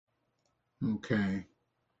Okay.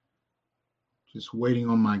 Just waiting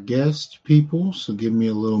on my guest, people, so give me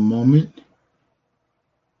a little moment.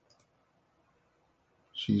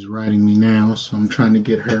 She's writing me now, so I'm trying to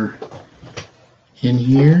get her in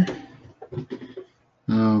here.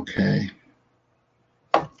 Okay.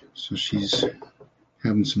 So she's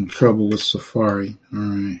having some trouble with Safari. All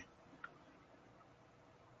right.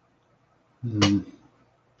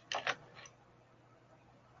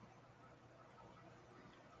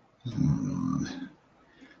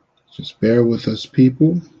 Just bear with us,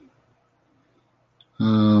 people.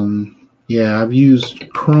 Yeah, I've used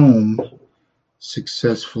Chrome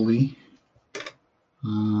successfully.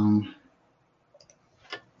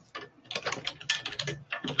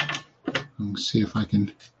 Let's see if I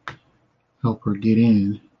can help her get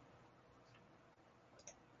in.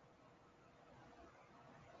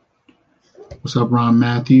 What's up, Ron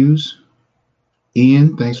Matthews?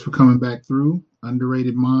 Ian, thanks for coming back through.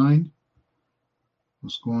 Underrated Mind.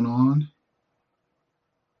 What's going on?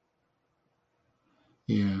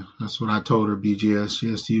 Yeah, that's what I told her, BGS. She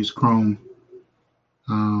has to use Chrome.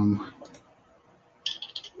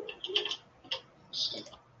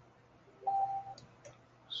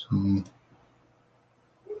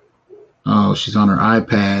 Oh, she's on her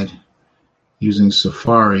iPad using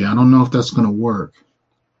Safari. I don't know if that's going to work.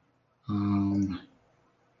 But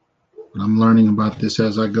I'm learning about this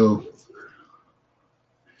as I go.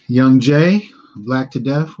 Young Jay, Black to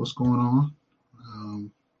Death, what's going on?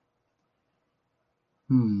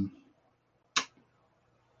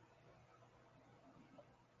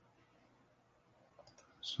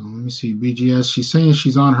 So let me see. BGS, she's saying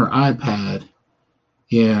she's on her iPad.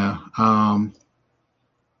 Yeah. All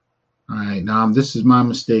right. Now, this is my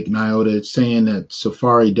mistake, Nyota. It's saying that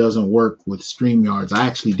Safari doesn't work with StreamYards. I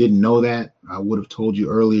actually didn't know that. I would have told you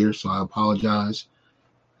earlier, so I apologize.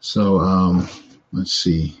 So let's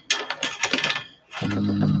see. Let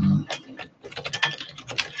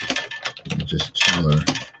me just tell her.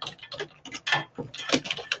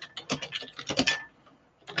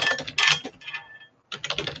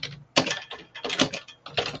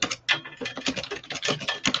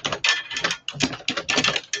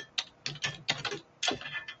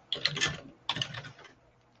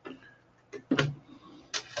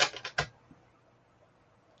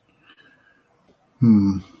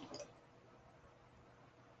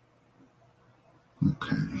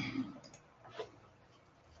 Okay.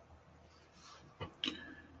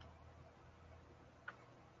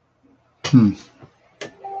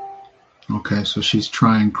 Okay, so she's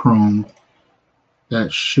trying Chrome.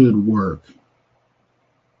 That should work.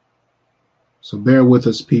 So bear with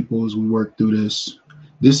us, people, as we work through this.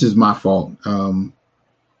 This is my fault. I'm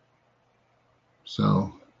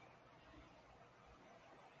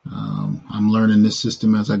learning this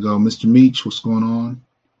system as I go. Mr. Meach, what's going on?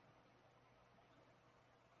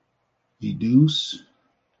 Educe.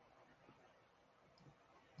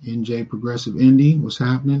 NJ Progressive Indie, what's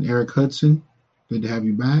happening? Eric Hudson, good to have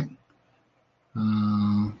you back.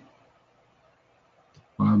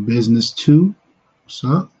 Our Business 2, what's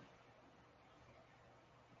up?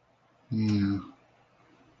 Yeah,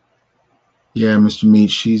 Mr. Meach,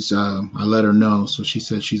 she's I let her know, so she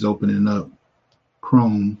said she's opening up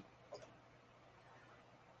Chrome,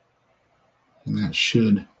 and that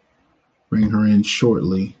should bring her in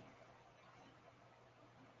shortly.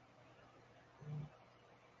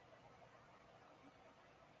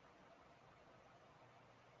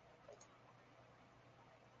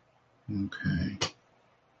 Okay.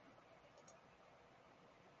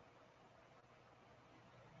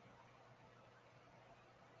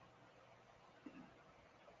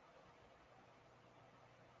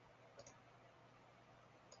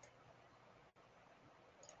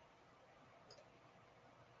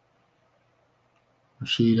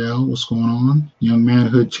 Rashid L, what's going on? Young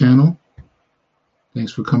Manhood Channel,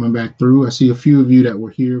 thanks for coming back through. I see a few of you that were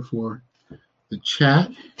here for the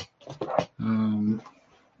chat.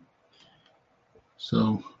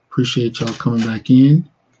 So appreciate y'all coming back in.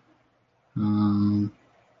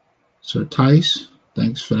 Sir Tice,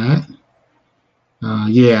 thanks for that.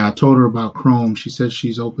 Yeah, I told her about Chrome. She said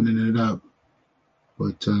she's opening it up,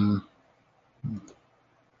 but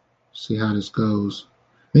see how this goes.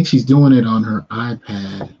 I think she's doing it on her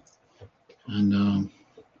iPad, and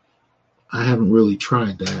I haven't really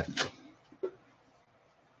tried that.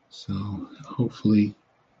 So hopefully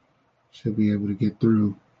she'll be able to get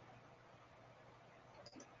through.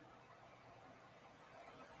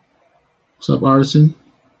 What's up, Artisan?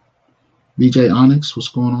 BJ Onyx, what's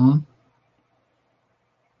going on?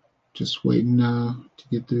 Just waiting to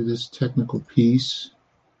get through this technical piece.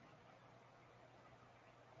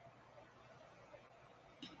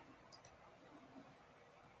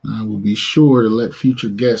 I will be sure to let future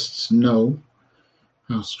guests know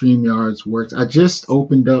how StreamYards works. I just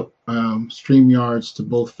opened up StreamYards to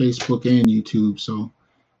both Facebook and YouTube, so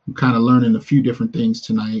I'm kind of learning a few different things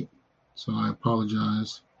tonight. So I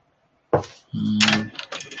apologize.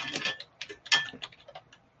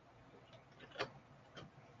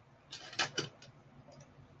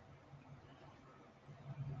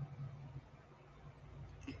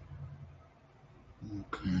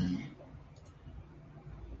 Okay.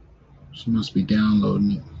 She must be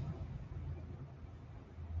downloading it.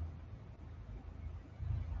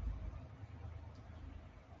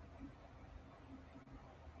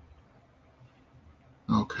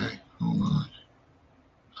 Okay, hold on.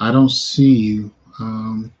 I don't see you.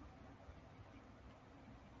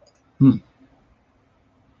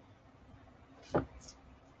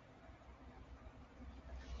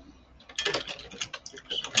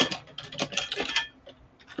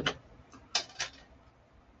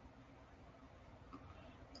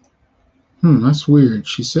 That's weird.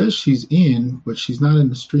 She says she's in, but she's not in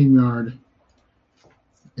the StreamYard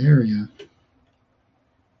area.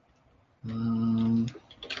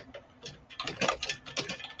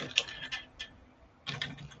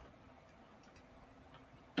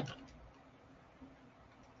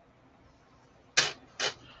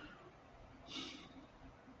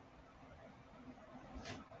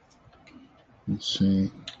 Let's see.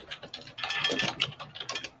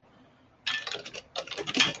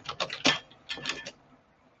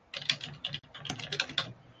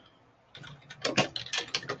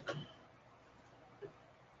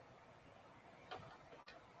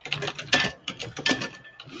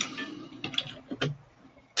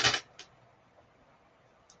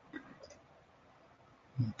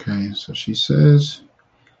 Okay, so she says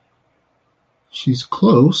she's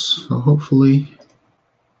close, so hopefully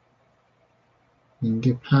we can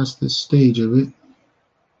get past this stage of it.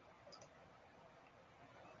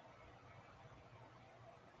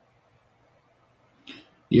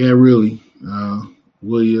 Yeah, really.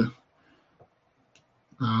 Will you?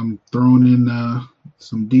 I'm throwing in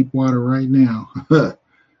some deep water right now,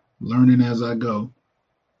 learning as I go.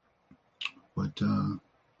 But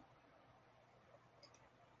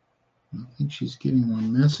I think she's getting my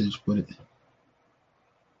message, but I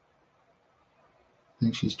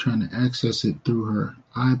think she's trying to access it through her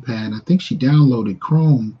iPad. I think she downloaded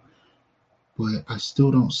Chrome, but I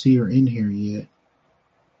still don't see her in here yet.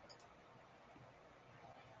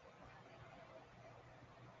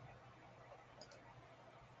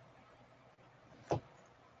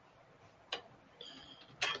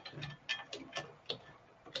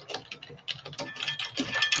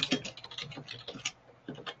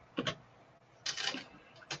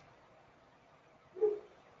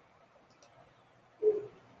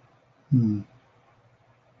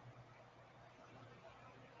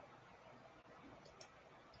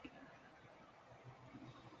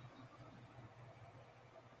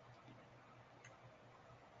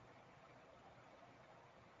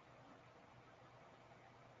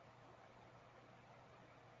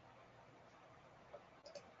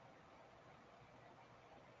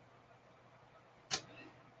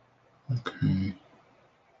 Okay.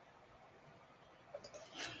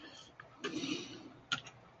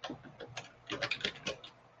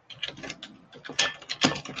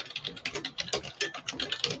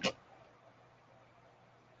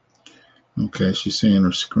 Okay, she's saying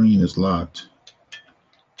her screen is locked.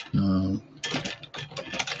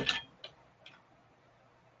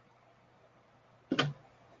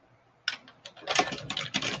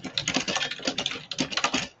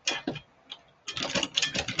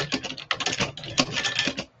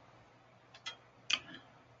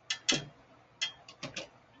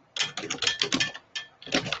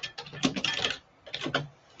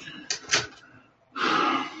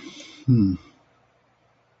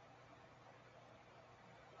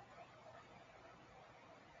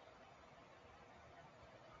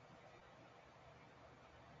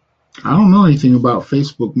 I don't know anything about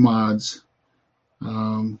Facebook mods.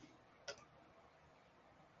 I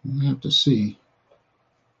have to see.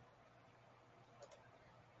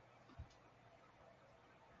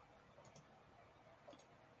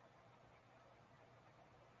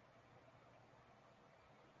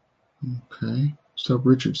 Okay. What's up,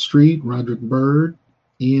 Richard Street, Roderick Bird,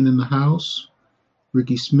 Ian in the house,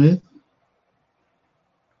 Ricky Smith.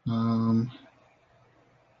 I'm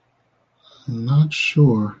not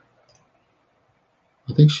sure.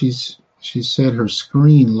 I think she said her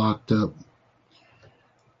screen locked up.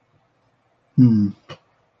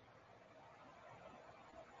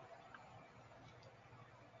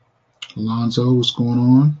 Alonzo, what's going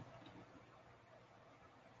on?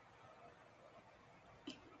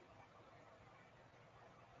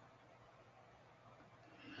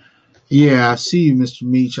 Yeah, I see you, Mr.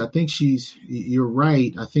 Meach. I think you're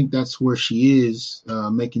right. I think that's where she is,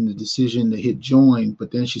 making the decision to hit join,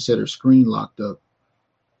 but then she said her screen locked up.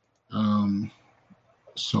 Um,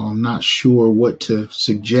 so I'm not sure what to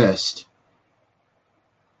suggest.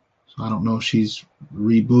 So I don't know if she's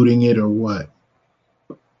rebooting it or what.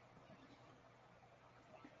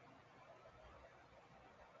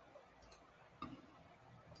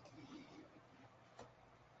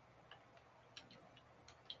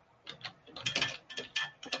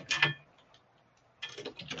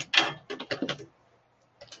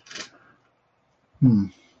 Hmm.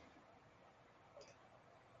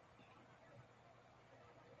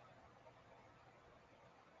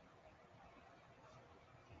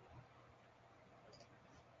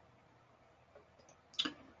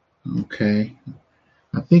 Okay.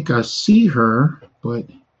 I think I see her, but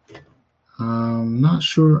I'm not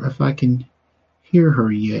sure if I can hear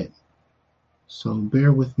her yet. So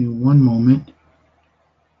bear with me one moment.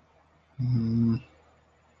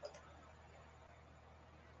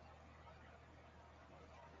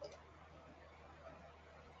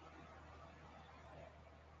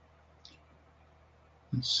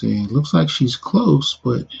 Let's see. It looks like she's close,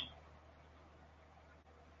 but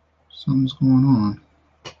something's going on.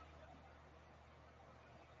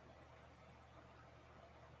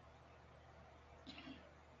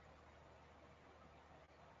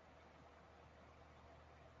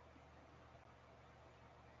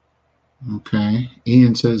 Okay.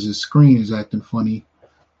 Ian says his screen is acting funny.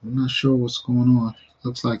 I'm not sure what's going on.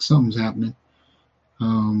 Looks like something's happening.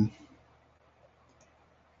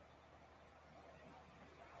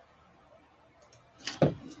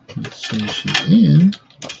 Let's see. She's in.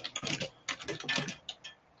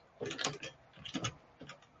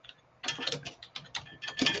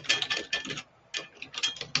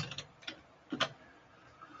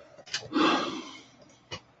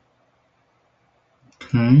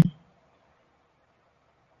 Okay.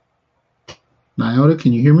 Nyota,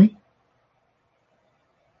 can you hear me?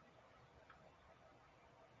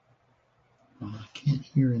 Oh, I can't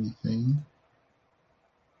hear anything.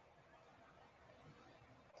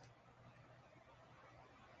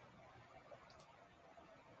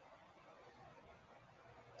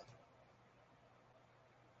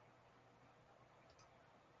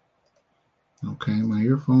 Okay, my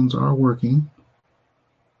earphones are working.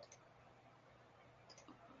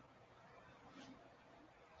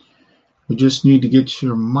 We just need to get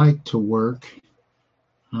your mic to work.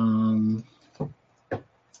 Looks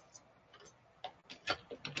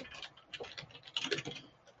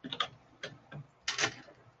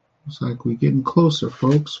like we're getting closer,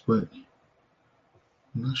 folks, but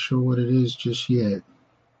I'm not sure what it is just yet.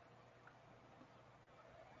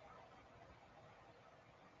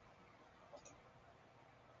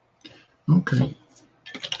 Okay.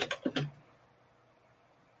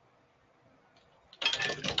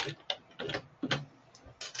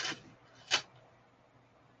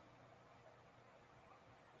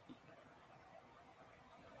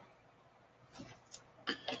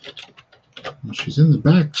 Well, she's in the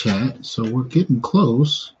back chat, so we're getting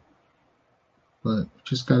close, but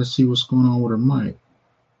just got to see what's going on with her mic.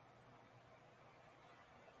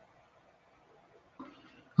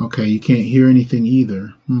 Okay, you can't hear anything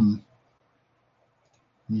either. Let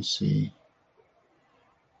me see.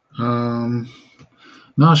 No,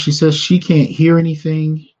 she says she can't hear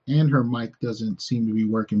anything, and her mic doesn't seem to be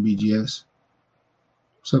working, BGS.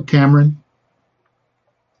 What's up, Cameron?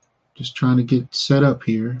 Just trying to get set up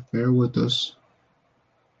here. Bear with us.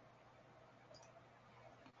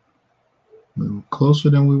 We were closer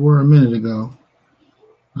than we were a minute ago.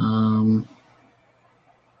 Let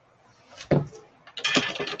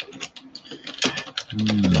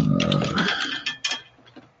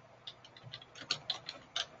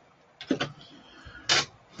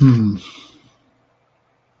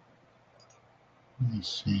me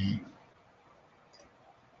see.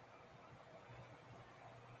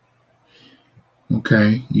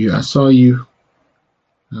 Okay, I saw you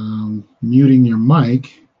muting your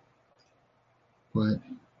mic, but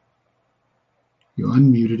you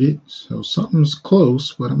unmuted it, so something's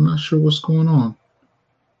close, but I'm not sure what's going on.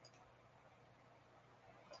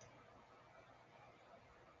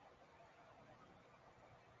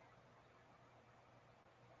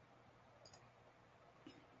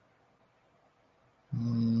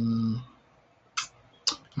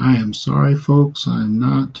 I am sorry, folks. I'm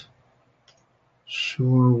not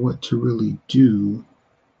sure what to really do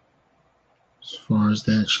as far as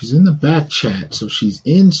that. She's in the back chat, so she's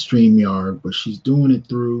in StreamYard, but she's doing it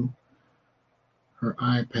through her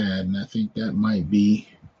iPad, and I think that might be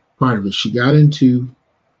part of it. She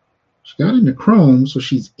She got into Chrome, so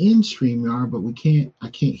she's in StreamYard, but I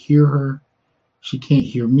can't hear her. She can't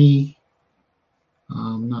hear me.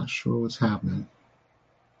 I'm not sure what's happening.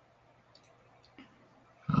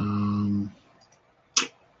 So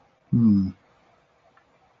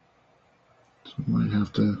I might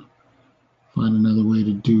have to find another way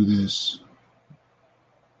to do this.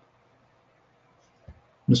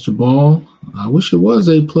 Mr. Ball, I wish it was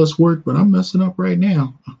A+ work, but I'm messing up right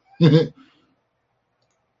now.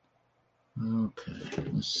 Okay,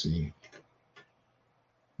 let's see.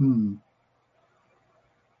 Let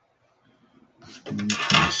me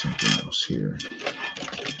try something else here.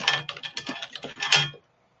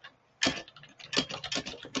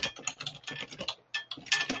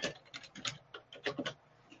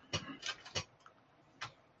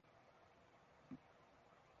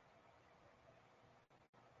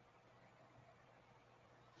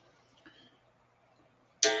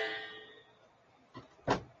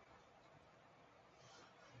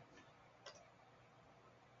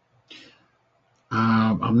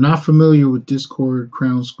 I'm not familiar with Discord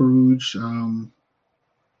Crown Scrooge.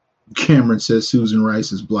 Cameron says Susan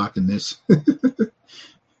Rice is blocking this.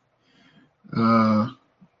 I'm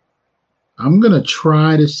going to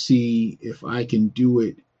try to see if I can do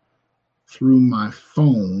it through my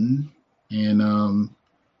phone. And I'm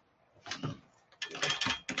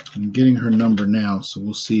getting her number now, so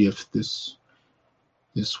we'll see if this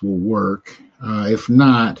will work. If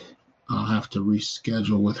not, I'll have to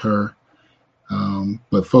reschedule with her.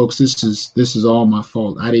 But folks, this is all my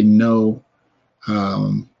fault. I didn't know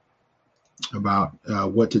about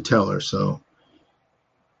what to tell her. So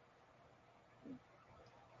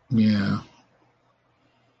yeah.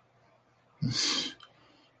 Let's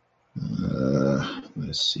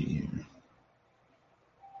see here.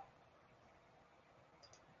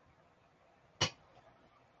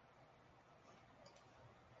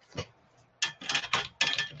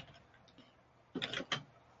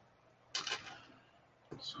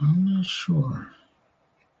 So I'm not sure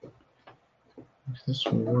if this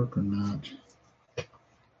will work or not.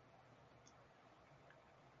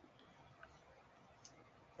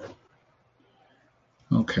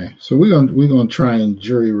 Okay, so we're gonna try and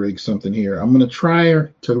jury rig something here. I'm gonna try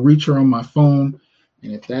to reach her on my phone,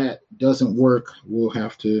 and if that doesn't work, we'll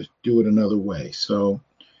have to do it another way. So,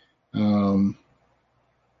 okay.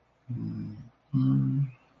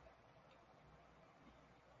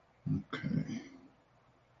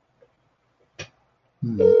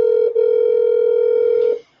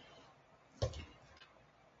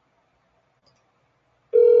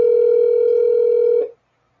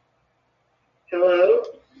 Hello?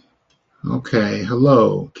 Okay,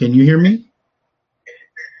 hello. Can you hear me?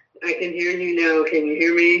 I can hear you now. Can you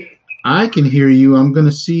hear me? I can hear you. I'm going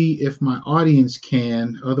to see if my audience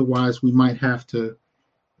can. Otherwise, we might have to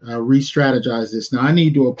re-strategize this. Now, I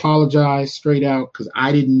need to apologize straight out because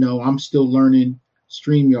I didn't know. I'm still learning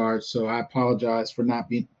StreamYard, so I apologize for not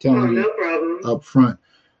telling you up front.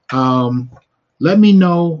 Let me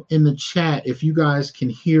know in the chat if you guys can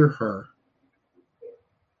hear her.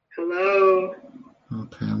 Hello?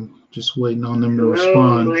 Okay, I'm just waiting on them to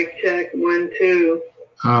respond. Mic check, 1, 2.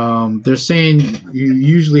 They're saying you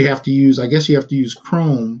usually have to use, I guess you have to use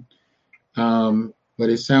Chrome, but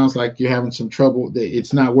it sounds like you're having some trouble.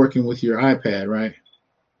 It's not working with your iPad, right?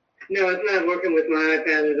 No, it's not working with my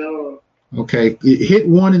iPad at all. Okay, hit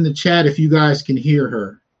 1 in the chat if you guys can hear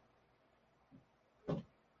her.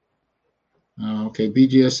 Okay,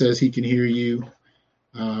 BGS says he can hear you.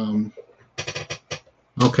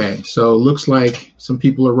 Okay, so looks like some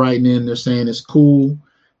people are writing in. They're saying it's cool.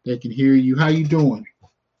 They can hear you. How you doing?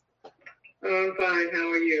 I'm fine.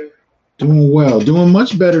 How are you? Doing well. Doing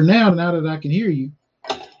much better now that I can hear you.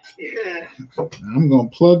 Yeah. I'm going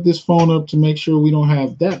to plug this phone up to make sure we don't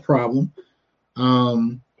have that problem.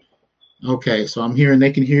 Okay, so I'm hearing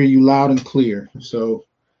they can hear you loud and clear. So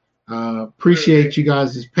appreciate you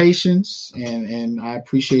guys' patience, and I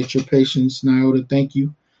appreciate your patience, Nyota. Thank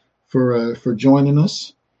you for joining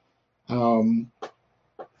us.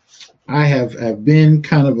 I have been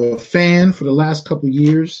kind of a fan for the last couple of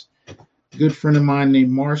years. A good friend of mine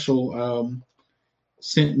named Marshall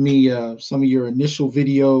sent me some of your initial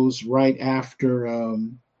videos right after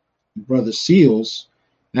Brother Seals.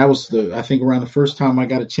 That was I think around the first time I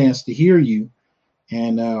got a chance to hear you.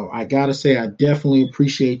 And I got to say, I definitely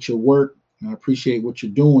appreciate your work. And I appreciate what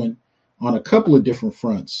you're doing on a couple of different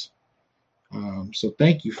fronts. So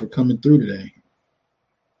thank you for coming through today.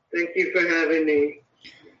 Thank you for having me.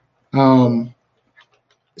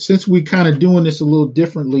 Since we kind of doing this a little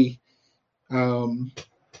differently,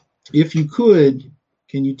 if you could,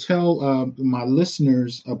 can you tell my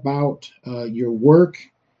listeners about your work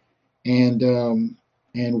and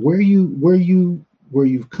where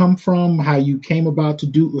you've come from, how you came about to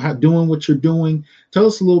doing what you're doing. Tell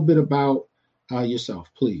us a little bit about yourself,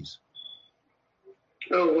 please.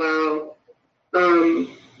 Oh, wow.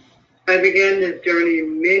 I began this journey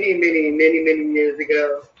many years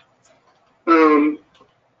ago.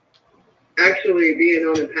 Actually being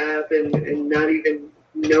on a path and not even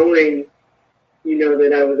knowing,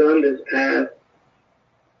 that I was on this path.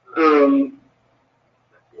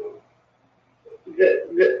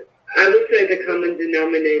 I would say the common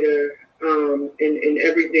denominator in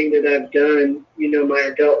everything that I've done, my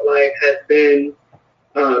adult life has been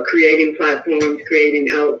creating platforms, creating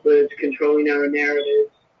outlets, controlling our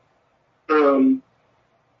narratives, and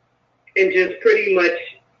just pretty much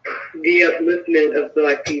the upliftment of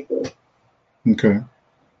Black people. Okay.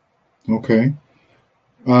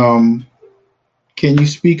 Can you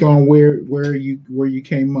speak on where you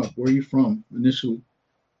came up? Where are you from initially?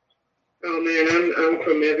 Oh man, I'm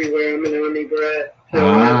from everywhere. I'm an Army brat, so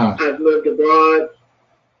I've lived abroad.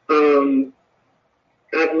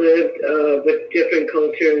 I've lived with different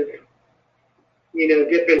cultures,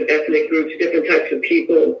 different ethnic groups, different types of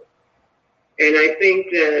people, and I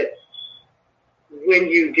think that when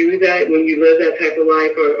you do that, when you live that type of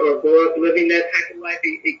life or grow up living that type of life,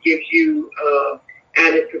 it gives you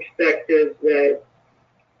added perspective that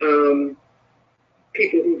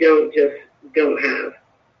people who don't have.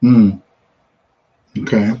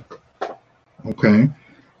 Okay.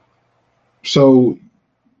 So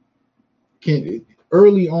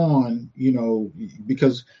early on,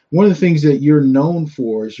 because one of the things that you're known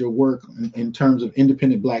for is your work in terms of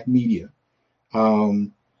independent Black media.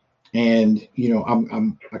 And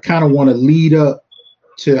I kind of want to lead up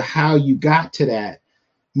to how you got to that,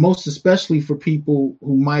 most especially for people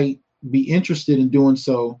who might be interested in doing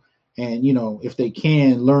so, and if they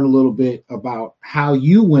can learn a little bit about how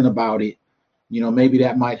you went about it, maybe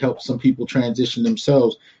that might help some people transition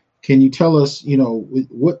themselves. Can you tell us,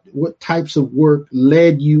 what types of work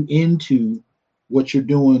led you into what you're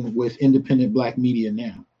doing with independent Black media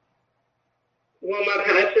now? Well, my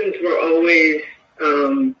passions were always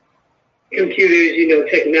computers,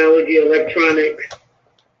 technology, electronics,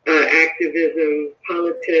 activism,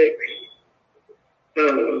 politics,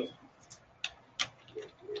 and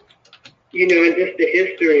just the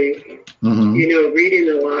history, reading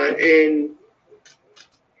a lot. And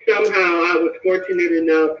somehow I was fortunate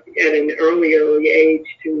enough at an early age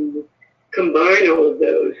to combine all of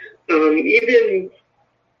those. Even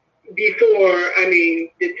before, the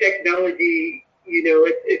technology,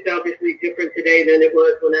 it's obviously different today than it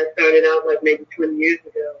was when I started out, like maybe 20 years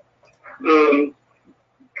ago.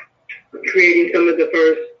 Creating some of the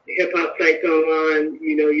first hip-hop sites online.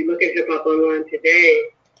 You look at hip-hop online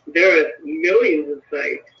today, there are millions of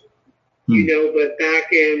sites, but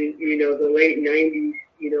back in, the late 90s,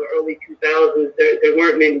 early 2000s, there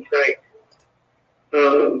weren't many sites.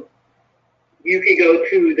 You could go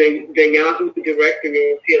to the Yahoo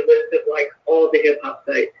directory and see a list of like all the hip hop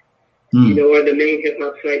sites, or the main hip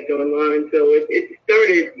hop sites online. So it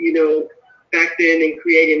started, back then in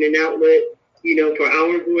creating an outlet, for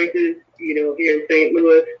our voices, here in St.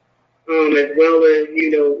 Louis, as well as,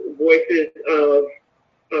 voices of,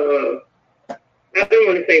 I don't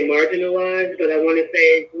want to say marginalized, but I want to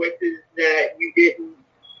say voices that you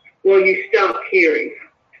stopped hearing,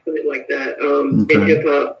 put it like that, in hip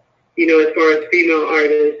hop. As far as female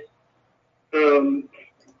artists,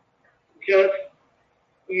 just,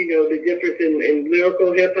 the difference in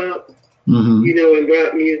lyrical hip hop, and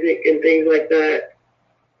rap music and things like that.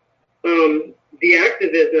 The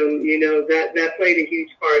activism, that played a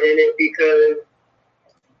huge part in it because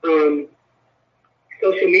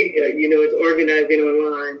social media, is organizing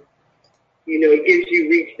online. It gives you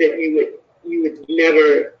reach that you would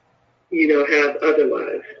never, have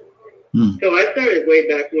otherwise. So I started way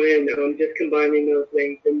back when, just combining those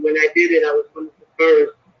things. And when I did it, I was one of the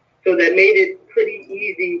first. So that made it pretty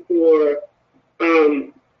easy for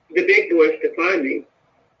the big boys to find me.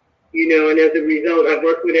 And as a result, I've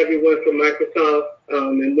worked with everyone from Microsoft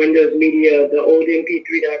and Windows Media, the old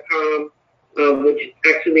MP3.com, which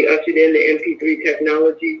actually ushered in the MP3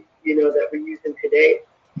 technology, that we're using today.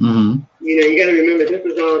 You got to remember, this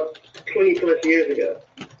was all 20 plus years ago.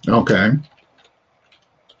 Okay.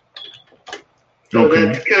 So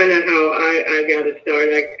that's kind of how I got to start.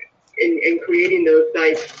 In creating those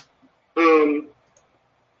sites,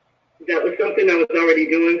 that was something I was already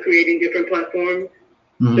doing, creating different platforms.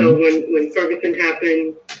 So when Ferguson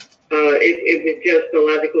happened, it was just a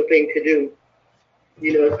logical thing to do.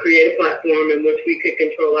 Create a platform in which we could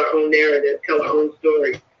control our own narrative, tell our own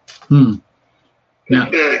story.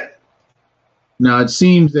 Now it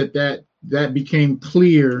seems that became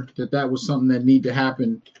clear that was something that needed to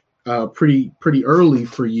happen pretty early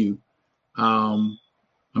for you.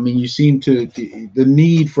 I mean, you seem to the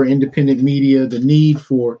need for independent media, the need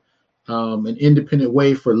for an independent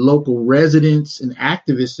way for local residents and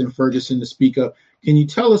activists in Ferguson to speak up. Can you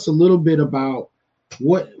tell us a little bit about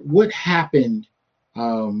what happened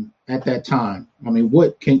at that time? I mean,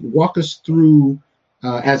 what can walk us through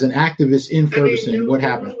as an activist in Ferguson? What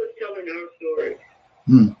happened? No one was telling our story.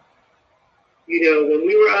 Hmm. You know, when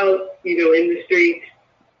we were out, you know, in the streets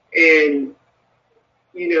and,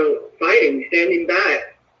 you know, fighting, standing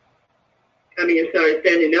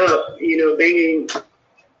up, you know, banging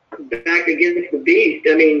back against the beast.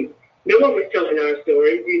 I mean, no one was telling our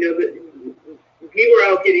stories, you know, but we were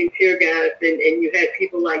out getting tear gassed, and you had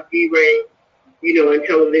people like D-Ray, you know, on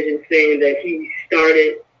television saying that he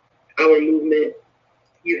started our movement.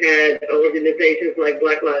 You had organizations like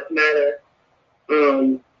Black Lives Matter,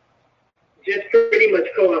 just pretty much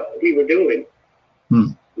co-op what we were doing.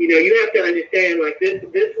 You know, you have to understand, like, this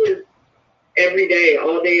was every day,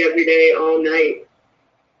 every day, all night.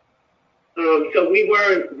 So we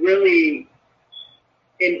weren't really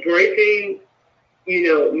embracing, you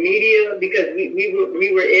know, media because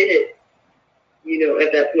we were in it, you know,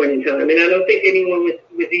 at that point in time. And I don't think anyone was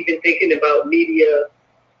even thinking about media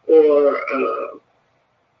or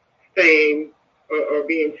fame or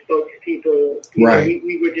being spokespeople. Right.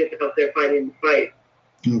 We were just out there fighting the fight.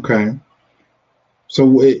 Okay. So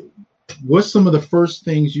what's some of the first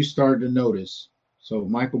things you started to notice? So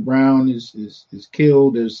Michael Brown is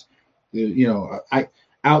killed. There's, you know,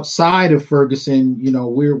 outside of Ferguson, you know,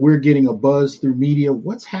 we're getting a buzz through media.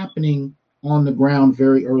 What's happening on the ground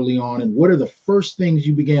very early on, and what are the first things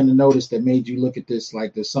you began to notice that made you look at this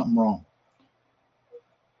like there's something wrong?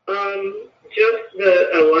 Just the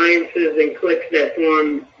alliances and cliques that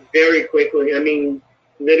formed very quickly. I mean,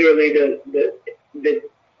 literally the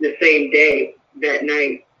same day, that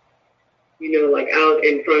night, you know, like out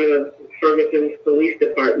in front of Ferguson's police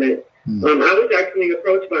department. I was actually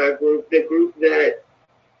approached by the group that,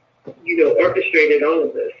 you know, orchestrated all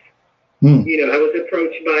of this. You know, I was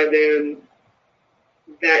approached by them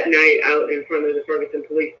that night out in front of the Ferguson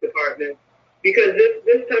Police Department because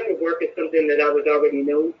this type of work is something that I was already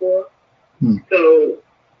known for. So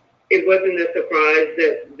it wasn't a surprise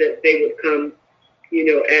that they would come, you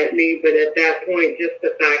know, at me. But at that point, just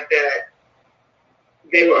the fact that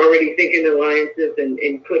they were already thinking alliances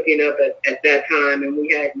and cooking up at that time, and we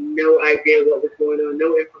had no idea what was going on,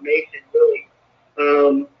 no information really,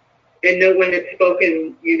 and no one had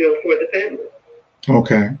spoken, you know, for the family.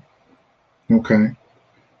 Okay.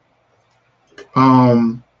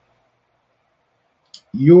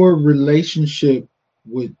 Your relationship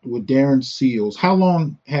with Darren Seals, how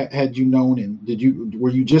long had you known him? Were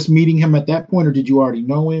you just meeting him at that point, or did you already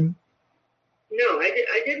know him? No,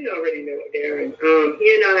 I didn't already know Darren.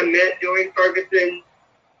 He and I met during Ferguson.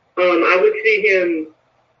 I would see him.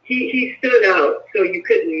 He stood out, so you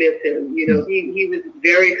couldn't miss him. You know, he was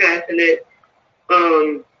very passionate.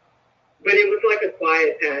 But it was like a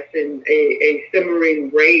quiet passion, a simmering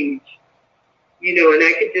rage. You know, and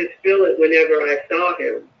I could just feel it whenever I saw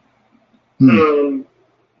him.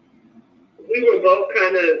 We were both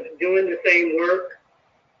kind of doing the same work,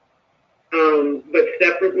 but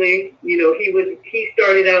separately. You know, he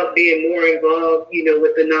started out being more involved, you know,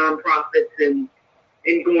 with the nonprofits and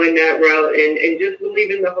going that route and just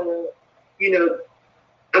believing the whole, you know,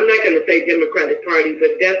 I'm not going to say Democratic Party,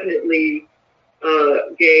 but definitely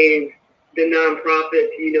gave the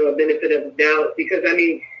nonprofits, you know, a benefit of the doubt because, I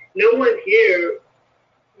mean, no one here,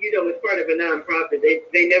 you know, is part of a nonprofit.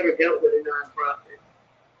 They never dealt with a nonprofit.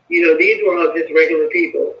 You know, these were all just regular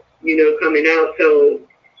people, you know, coming out. So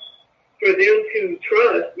for them to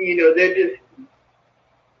trust, you know, they're just,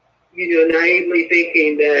 you know, naively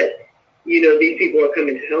thinking that, you know, these people are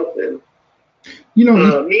coming to help them. You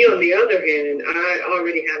know, me, on the other hand, I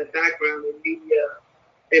already had a background in media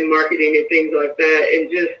and marketing and things like that.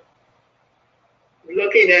 And just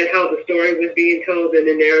looking at how the story was being told and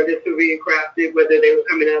the narratives were being crafted, whether they were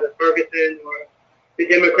coming out of Ferguson or the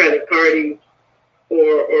Democratic Party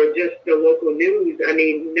or just the local news, I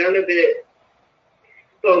mean, none of it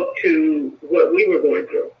spoke to what we were going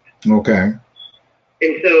through. Okay.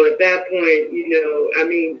 And so at that point, you know, I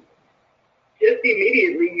mean, just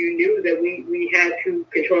immediately you knew that we had to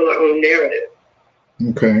control our own narrative.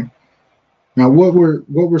 Okay. Now, what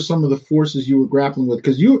were some of the forces you were grappling with?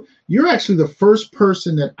 Because you're actually the first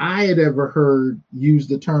person that I had ever heard use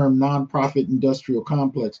the term nonprofit industrial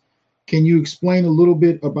complex. Can you explain a little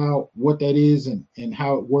bit about what that is and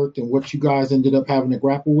how it worked and what you guys ended up having to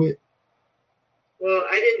grapple with? Well,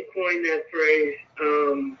 I didn't coin that phrase.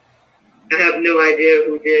 I have no idea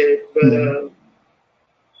who did, but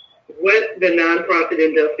what the nonprofit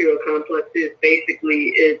industrial complex is basically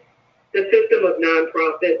is the system of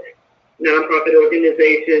nonprofit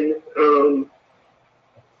organizations,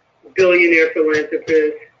 billionaire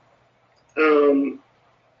philanthropists,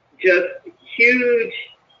 just huge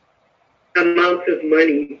amounts of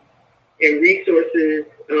money and resources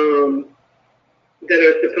that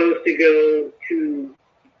are supposed to go to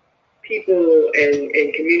people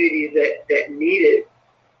and communities that need it,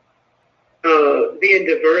 being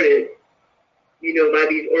diverted, by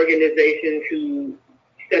these organizations who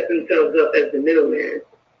set themselves up as the middleman,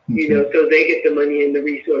 so they get the money and the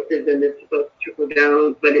resources, and it's supposed to trickle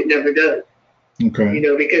down, but it never does. Okay.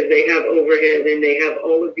 Because they have overhead and they have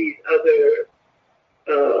all of these other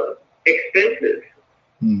expenses.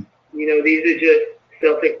 These are just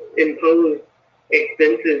self-imposed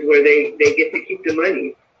expenses where they get to keep the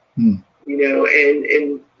money. And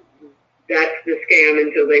that's the scam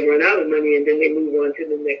until they run out of money, and then they move on to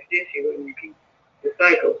the next issue and repeat the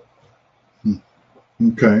cycle.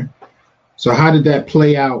 Okay. So how did that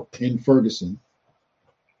play out in Ferguson?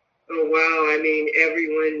 Oh, wow. I mean,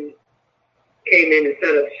 everyone came in and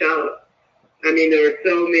set up shop. I mean, there are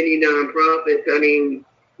so many nonprofits. I mean,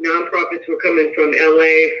 nonprofits were coming from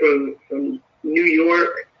LA, from New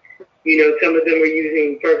York. Some of them were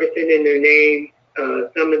using Ferguson in their name.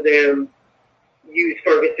 Some of them use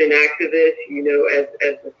Ferguson activists,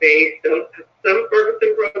 as the face. Some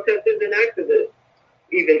Ferguson protesters and activists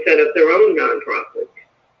even set up their own nonprofits.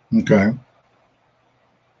 Okay.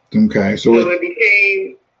 So it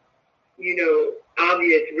became,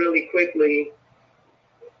 obvious really quickly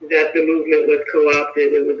that the movement was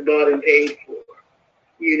co-opted. It was bought and paid for,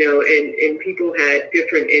 and people had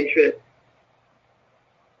different interests,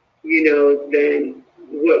 than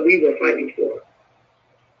what we were fighting for.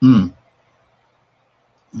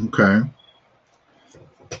 Okay.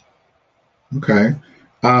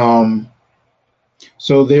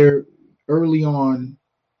 So there, early on,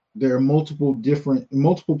 there are multiple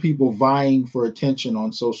people vying for attention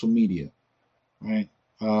on social media, right?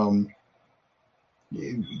 Can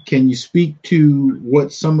you speak to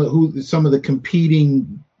what some of the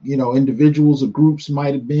competing, individuals or groups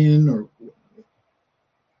might have been? Or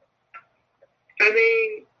I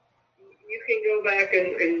mean, you can go back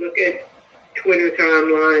and look at Twitter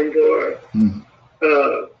timelines or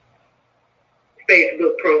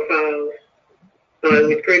Facebook profiles. It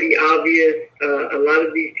was pretty obvious. A lot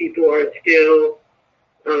of these people are still,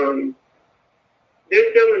 they're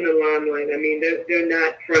still in the limelight. I mean, they're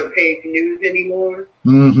not front page news anymore.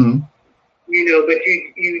 But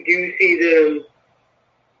you do see them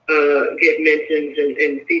get mentions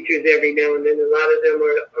and features every now and then. A lot of them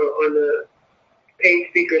are on the paid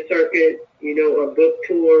speaker circuit, or book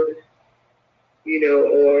tours,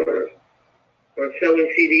 or selling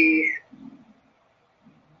CDs.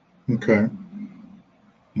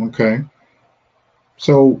 Okay.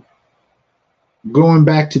 So going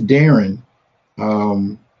back to Darren,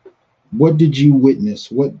 what did you witness?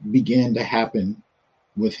 What began to happen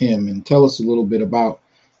with him? And tell us a little bit about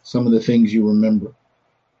some of the things you remember.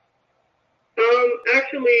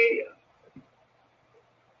 Actually,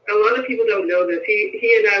 a lot of people don't know this.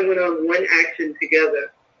 He and I went on one action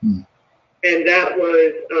together, and that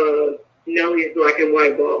was Nellie's Black and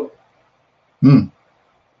White Ball.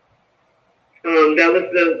 That was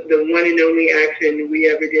the one and only action we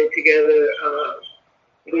ever did together,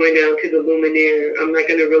 going down to the Lumineer. I'm not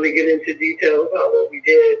going to really get into detail about what we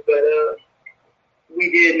did, but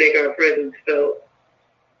we did make our presence felt.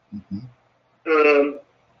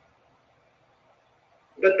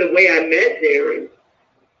 But the way I met Darren,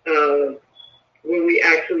 when we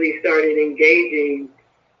actually started engaging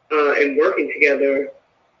and working together,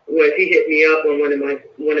 was he hit me up on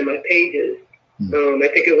one of my pages. I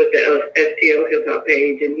think it was the STL Hip Hop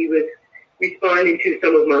page, and he was responding to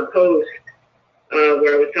some of my posts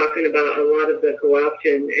where I was talking about a lot of the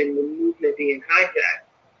co-option and the movement being hijacked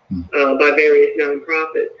by various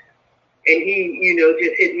nonprofits. And he,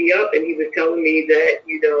 just hit me up, and he was telling me that,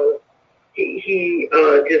 he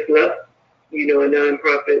just left, a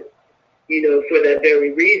nonprofit, for that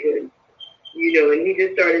very reason, and he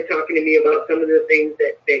just started talking to me about some of the things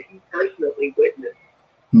that he personally witnessed.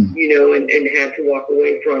 And had to walk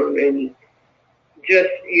away from. And just,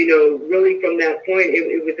 really from that point,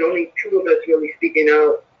 it was only two of us really speaking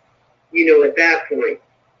out, at that point.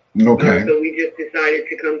 So we just decided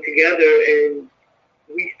to come together, and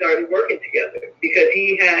we started working together because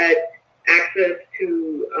he had access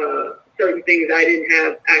to certain things I didn't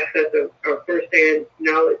have access or firsthand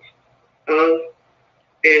knowledge of,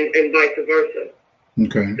 and vice versa.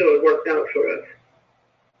 Okay. So it worked out for us.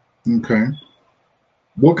 Okay.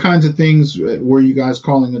 What kinds of things were you guys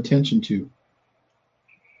calling attention to?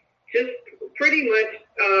 Just pretty much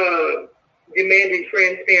demanding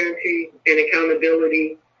transparency and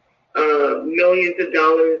accountability. Millions of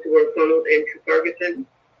dollars were funneled into Ferguson.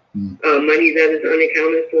 Money that is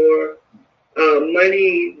unaccounted for.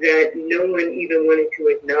 Money that no one even wanted to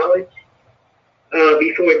acknowledge.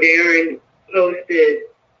 Before Darren posted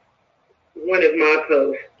one of my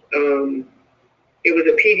posts, it was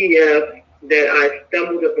a PDF that I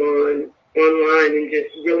stumbled upon online and just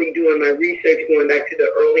really doing my research going back to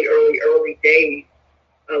the early days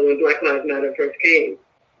when Black Lives Matter first came.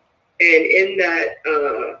 And in that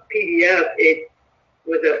PDF, it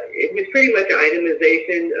was pretty much an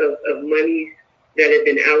itemization of monies that had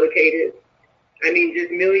been allocated. I mean,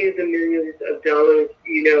 just millions and millions of dollars,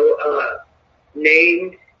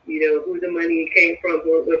 named, who the money came from,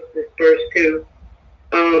 who it was dispersed to.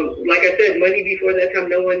 Like I said, money before that time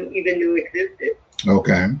no one even knew existed.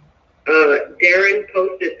 Okay. Darren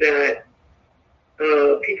posted that.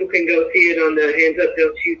 People can go see it on the Hands Up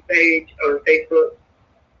Don't Shoot page on Facebook.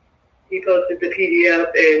 He posted the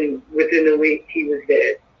PDF, and within a week, he was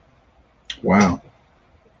dead. Wow.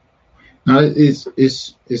 Now,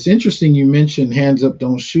 it's interesting you mentioned Hands Up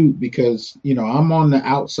Don't Shoot because, I'm on the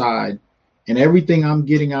outside and everything I'm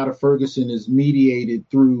getting out of Ferguson is mediated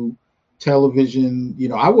through television.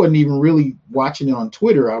 I wasn't even really watching it on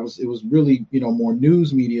Twitter. It was really, more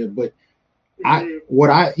news media, but on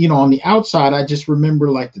the outside, I just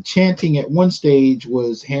remember like the chanting at one stage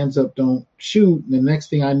was Hands Up Don't Shoot. And the next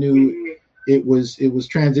thing I knew, it was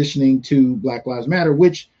transitioning to Black Lives Matter,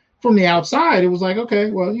 which from the outside, it was like,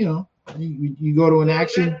 okay, well, you go to an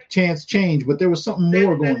action, chants change, but there was something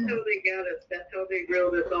more going on. That's how they got us. That's how they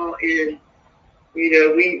reeled us all in. We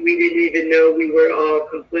didn't even know we were all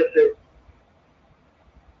complicit.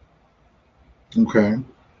 Okay.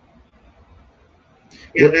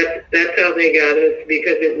 Yeah, that's how they got us,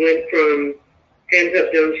 because it went from Hands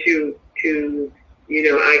Up Don't Shoot to,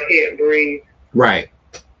 I can't breathe. Right.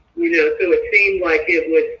 So it seemed like it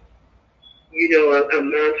was, a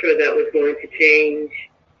mantra that was going to change,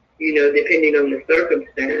 depending on the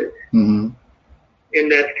circumstance. Mm-hmm.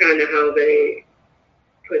 And that's kind of how they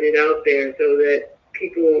put it out there so that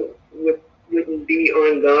people wouldn't be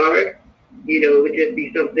on guard. It would just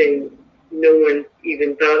be something no one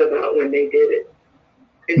even thought about when they did it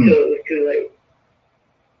until it was too late.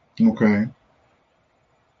 Okay.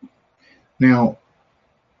 Now,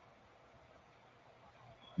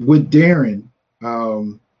 with Darren,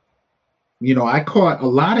 I caught a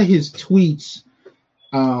lot of his tweets.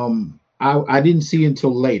 I didn't see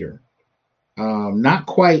until later. Not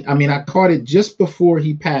quite. I mean, I caught it just before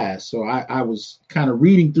he passed. So I was kind of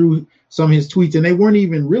reading through some of his tweets, and they weren't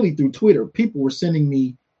even really through Twitter. People were sending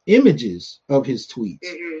me images of his tweets.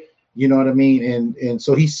 Mm-hmm. You know what I mean? And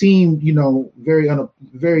so he seemed, very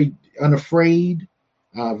unafraid,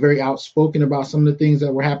 very outspoken about some of the things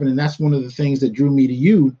that were happening. That's one of the things that drew me to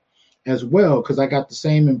you as well, because I got the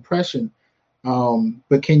same impression.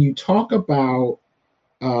 But can you talk about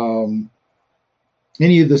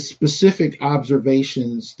any of the specific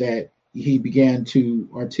observations that he began to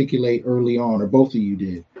articulate early on, or both of you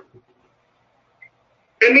did?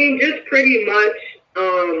 I mean, just pretty much,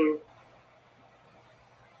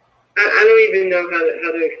 I don't even know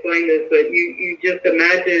how to explain this, but you just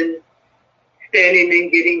imagine standing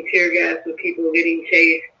and getting tear gas with people getting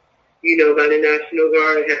chased, by the National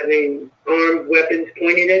Guard, having armed weapons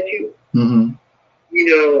pointed at you,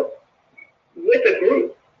 with a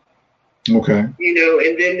group. Okay. And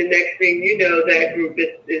then the next thing you know, that group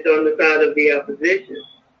is on the side of the opposition.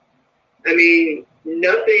 I mean,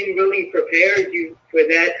 nothing really prepares you for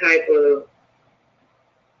that type of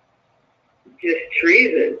just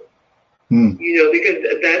treason, because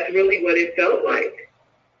that's really what it felt like.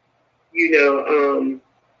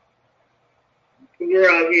 We're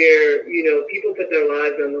out here, people put their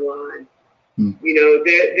lives on the line.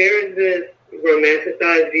 There is this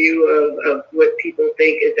romanticized view of what people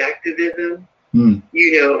think is activism, doing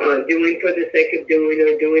for the sake of doing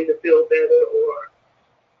or doing to feel better,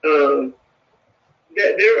 or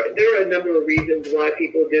there are a number of reasons why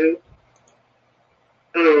people do.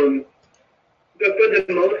 But for the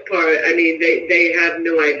most part, I mean, they have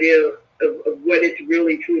no idea of what it's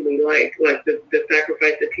really truly like the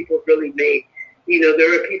sacrifice that people really make.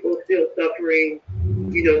 There are people still suffering,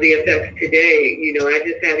 the effects today. I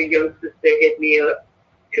just had a young sister hit me up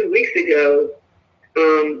 2 weeks ago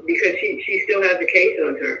because she still has a case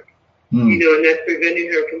on her, and that's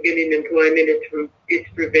preventing her from getting employment. It's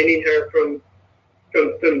preventing her from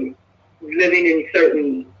living in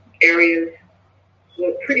certain areas.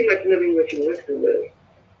 well, pretty much living what you want to live.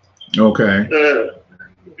 Okay.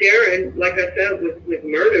 Darren, like I said, with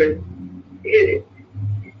murder, his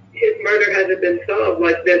murder hasn't been solved.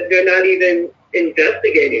 Like they're not even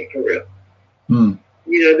investigating for real. You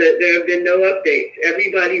know, that there have been no updates.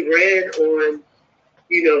 Everybody ran on,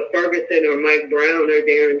 you know, Ferguson or Mike Brown or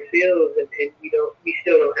Darren Seals, and we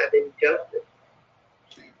still don't have any justice.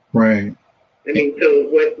 Right. I mean, so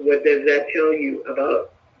what does that tell you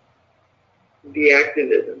about the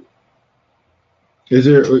activism? Is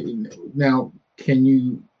there now? Can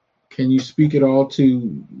you speak at all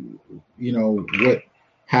to, you know,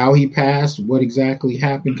 how he passed, what exactly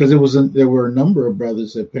happened? Because there were a number of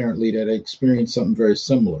brothers apparently that experienced something very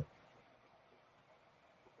similar.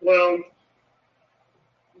 Well,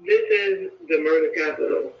 this is the murder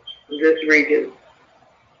capital, this region.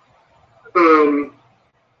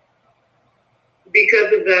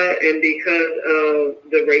 Because of that, and because of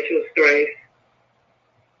the racial strife,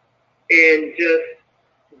 and just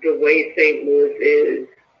the way St. Louis is,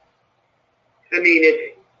 I mean,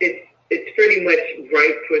 it's pretty much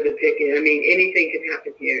ripe for the picking. I mean, anything can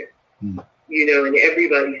happen here, you know, and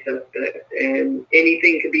everybody's suspect, and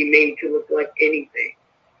anything could be made to look like anything.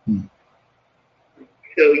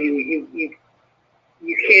 So you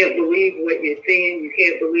can't believe what you're seeing. You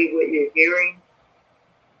can't believe what you're hearing.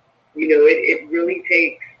 You know, it really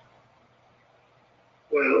takes,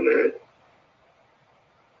 wow, man.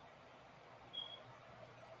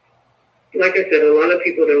 Like I said, a lot of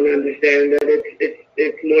people don't understand that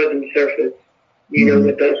it's more than surface, you know,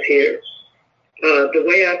 with us here. The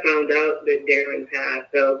way I found out that Darren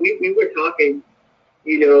passed, we were talking,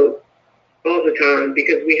 you know, all the time,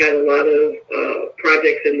 because we had a lot of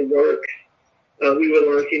projects in the works. We were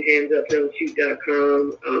launching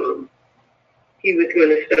handsupdon'tshoot.com. He was going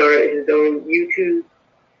to start his own YouTube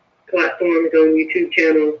platform, his own YouTube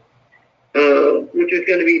channel, which was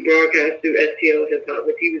going to be broadcast through STL Hip Hop,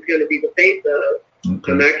 which he was going to be the face of.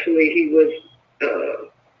 Okay. Actually, he was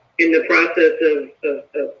in the process of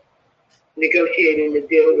negotiating the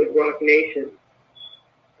deal with Rock Nation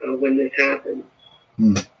when this happened.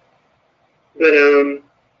 But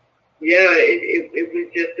yeah, it was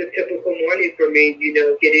just a typical morning for me, you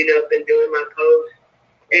know, getting up and doing my post.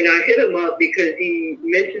 And I hit him up because he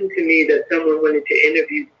mentioned to me that someone wanted to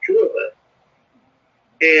interview the two of us.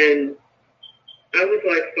 And I was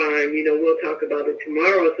like, fine, you know, we'll talk about it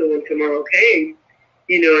tomorrow. So when tomorrow came,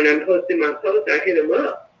 you know, and I'm posting my post, I hit him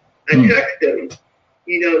up. I texted him,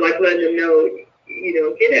 you know, like letting him know, you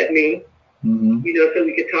know, get at me, you know, so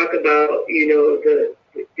we could talk about, you know,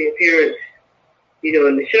 the appearance, you know,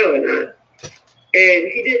 in the show and not.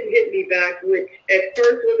 And he didn't hit me back, which at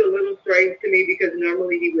first was a little strange to me because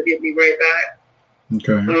normally he would hit me right back.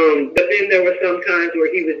 Okay. But then there were some times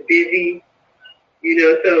where he was busy, you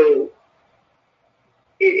know, so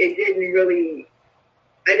it didn't really,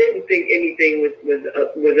 I didn't think anything was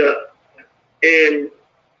up. And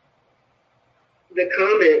the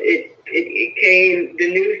comment, it came, the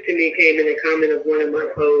news to me came in a comment of one of my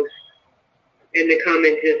posts, and the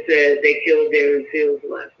comment just said, they killed Darren Seals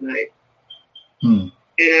last night. And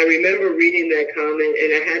I remember reading that comment,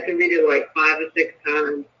 and I had to read it like 5 or 6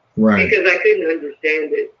 times. Right. Because I couldn't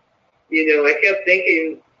understand it. You know, I kept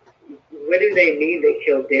thinking, what do they mean they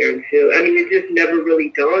killed Darren Seals? I mean, it just never really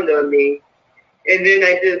dawned on me. And then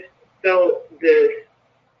I just felt this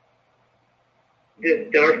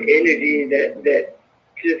dark energy that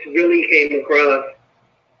just really came across.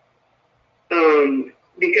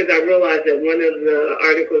 Because I realized that one of the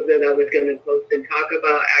articles that I was going to post and talk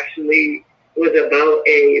about actually was about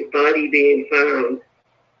a body being found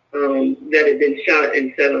that had been shot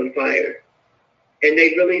and set on fire. And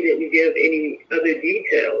they really didn't give any other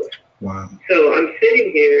details. Wow. So I'm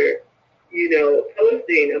sitting here, you know,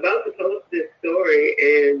 about to post this story,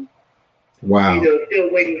 and, wow, you know, still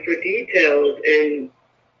waiting for details. And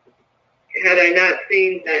had I not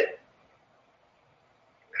seen that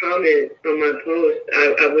comment on my post,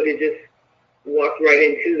 I would have just walked right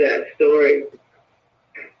into that story.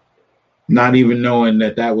 Not even knowing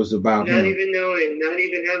that was about him. Not even knowing, not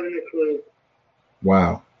even having a clue.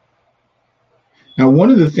 Wow. Now, one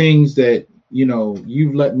of the things that, you know,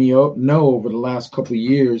 you've let me know over the last couple of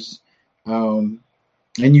years, and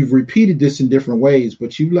you've repeated this in different ways,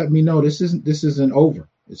 but you let me know this isn't over.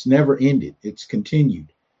 It's never ended. It's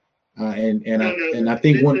continued. I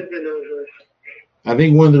think I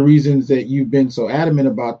think one of the reasons that you've been so adamant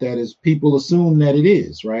about that is people assume that it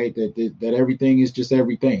is, right? That everything is just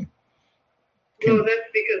everything. Well, that's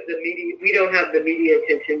because the media, we don't have the media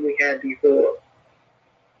attention we had before.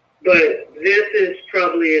 But this is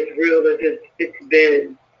probably as real as it's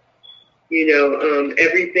been. You know,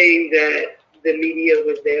 everything that the media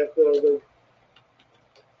was there for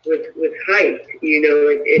was hyped. You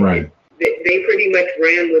know, right. They pretty much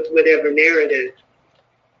ran with whatever narrative.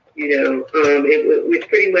 You know, it was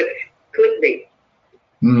pretty much clickbait.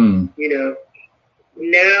 You know,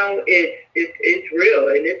 now it's real,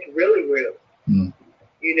 and it's really real.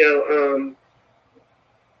 You know,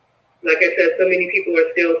 like I said, so many people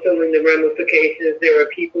are still feeling the ramifications. There are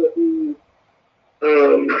people who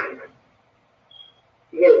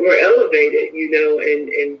were elevated, you know,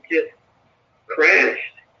 and just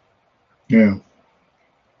crashed. Yeah.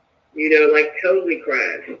 You know, like totally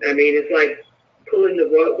crashed. I mean, it's like pulling the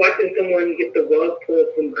rug, watching someone get the rug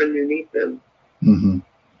pulled from underneath them.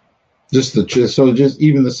 Just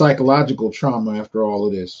even the psychological trauma after all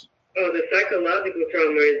of this. Oh, the psychological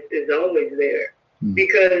trauma is always there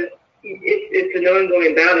because it's an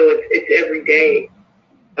ongoing battle. It's every day,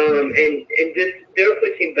 and they're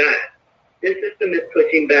pushing back. This system is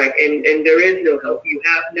pushing back, and there is no help. You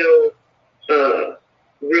have no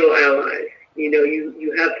real allies. You know,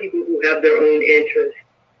 you have people who have their own interests,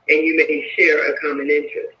 and you may share a common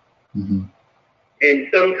interest. And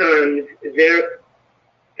sometimes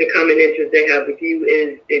the common interest they have with you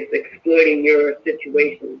is exploiting your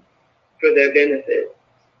situation for their benefit.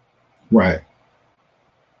 Right.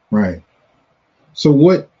 So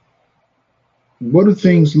what do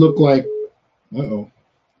things look like? Hold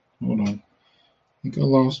on. I think I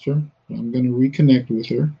lost her. I'm going to reconnect with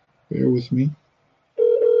her. Bear with me.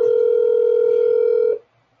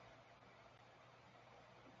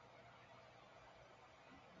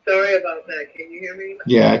 Sorry about that. Can you hear me?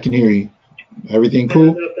 Yeah, I can hear you. Everything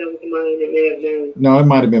cool? I don't know if that was mine. It may have been. No, it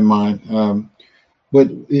might have been mine.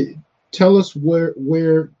 But tell us where,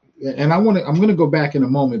 and I'm going to go back in a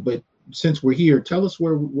moment, but since we're here, tell us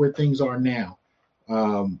where things are now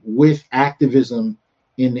with activism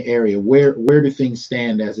in the area. Where do things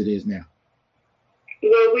stand as it is now?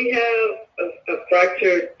 Well, we have a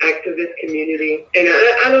fractured activist community, and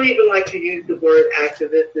I don't even like to use the word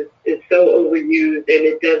activist. It's so overused, and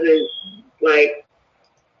it doesn't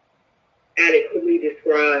adequately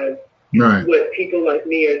describe what people like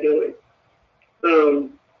me are doing.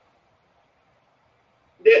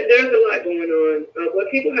 There's a lot going on. What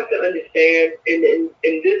people have to understand, and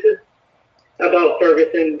this is about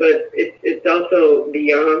Ferguson, but it's also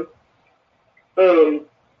beyond.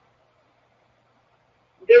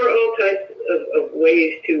 There are all types of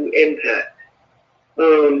ways to impact.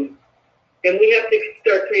 And we have to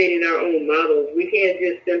start creating our own models. We can't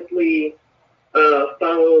just simply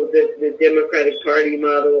follow the Democratic Party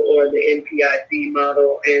model or the NPIC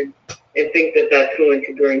model and think that that's going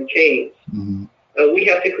to bring change. We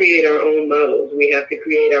have to create our own models. We have to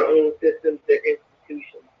create our own systems and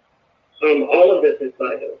institutions. All of this is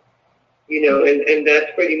vital, you know, and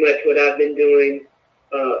that's pretty much what I've been doing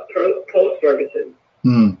post-Ferguson.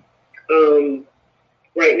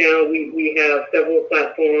 Right now, we have several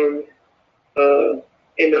platforms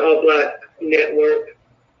in the All-Black network.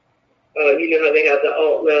 You know how they have the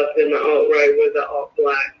alt-left and the alt-right, we're the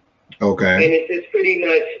alt-black. Okay. And it's just pretty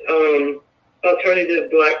much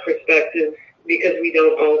alternative Black perspectives because we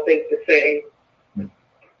don't all think the same.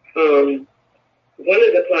 One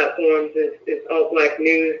of the platforms is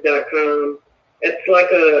altblacknews.com. It's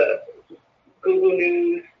like a Google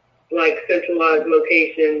News, like centralized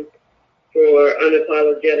location for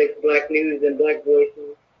unapologetic Black news and Black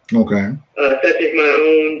voices. Okay. Such as my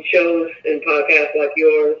own shows and podcasts like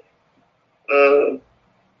yours.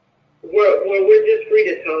 Where we're just free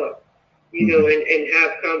to talk, you know, and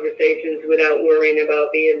have conversations without worrying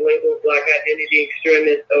about being labeled Black identity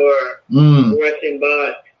extremist or Russian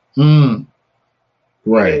bot.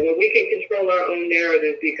 Right. You know, we can control our own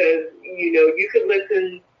narrative because, you know, you could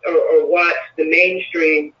listen or watch the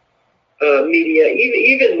mainstream media,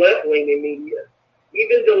 even left-leaning media,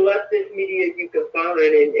 even the leftist media you can find,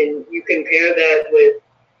 and you compare that with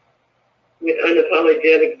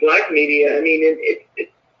unapologetic Black media. I mean,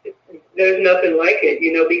 there's nothing like it,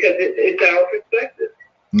 you know, because it's our perspective.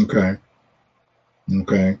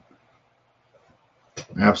 Okay.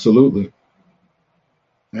 Absolutely.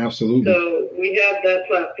 So we have that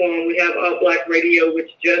platform. We have All Black Radio,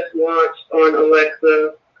 which just launched on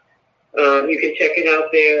Alexa. You can check it out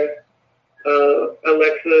there.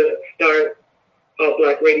 Alexa, start All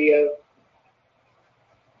Black Radio.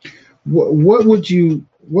 What would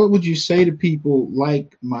you say to people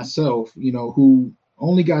like myself, you know, who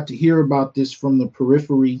only got to hear about this from the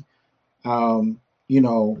periphery, you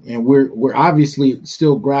know, and we're obviously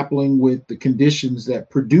still grappling with the conditions that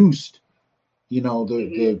produced, you know,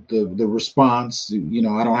 the response. You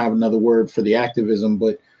know, I don't have another word for the activism,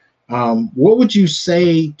 but what would you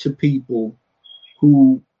say to people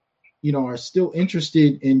who are still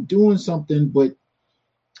interested in doing something, but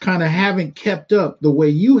kind of haven't kept up the way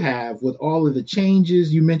you have with all of the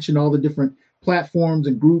changes. You mentioned all the different platforms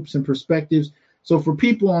and groups and perspectives. So for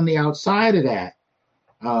people on the outside of that,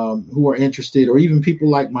 who are interested, or even people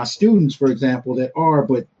like my students, for example, that are,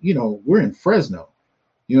 but we're in Fresno.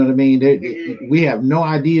 You know what I mean? We have no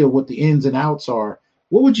idea what the ins and outs are.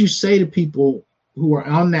 What would you say to people who are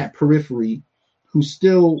on that periphery, who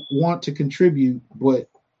still want to contribute, but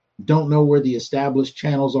don't know where the established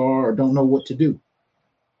channels are or don't know what to do?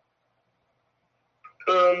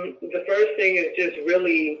 The first thing is just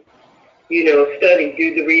really, study,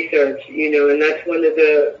 do the research, and that's one of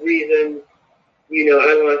the reasons,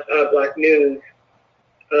 I launched Black News,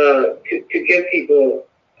 to give people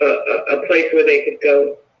a place where they could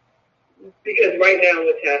go. Because right now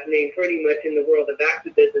what's happening pretty much in the world of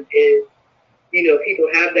activism is, people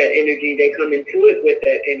have that energy, they come into it with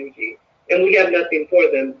that energy, and we have nothing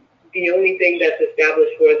for them. The only thing that's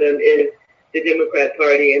established for them is the Democrat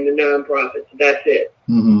Party and the nonprofits. That's it.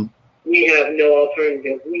 Mm-hmm. We have no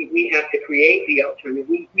alternative. We have to create the alternative.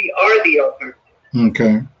 We are the alternative.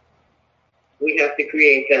 Okay. We have to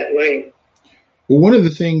create that lane. Well, one of the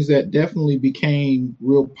things that definitely became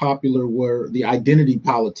real popular were the identity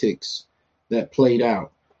politics that played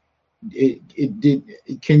out. It did.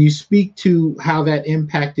 Can you speak to how that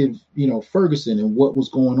impacted, Ferguson and what was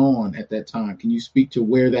going on at that time? Can you speak to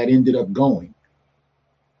where that ended up going?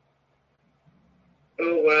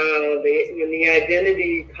 Oh wow! When the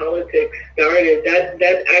identity politics started,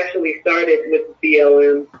 that actually started with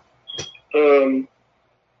BLM, and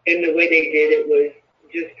the way they did it was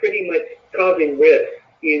just pretty much causing rifts,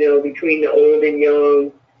 between the old and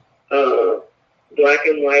young, black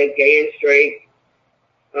and white, gay and straight,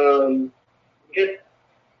 just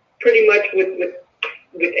pretty much with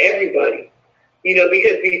everybody,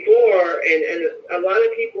 because before, and a lot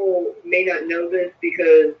of people may not know this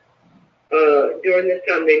because. During this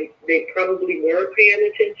time, they probably weren't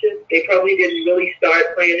paying attention. They probably didn't really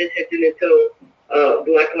start paying attention until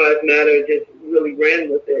Black Lives Matter just really ran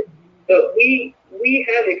with it. But we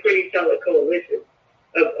had a pretty solid coalition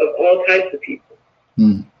of all types of people.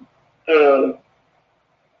 Mm.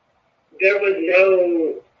 There was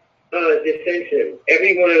no dissension.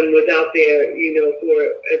 Everyone was out there, for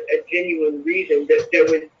a genuine reason. That there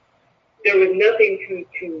was nothing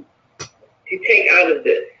to take out of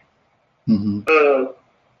this. Mm-hmm.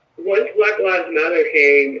 Once Black Lives Matter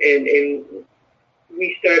came and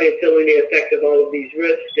we started feeling the effect of all of these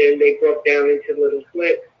rifts, then they broke down into little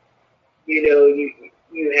cliques.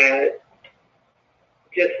 You had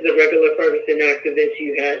just the regular Ferguson activists.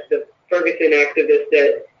 You had the Ferguson activists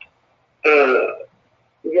that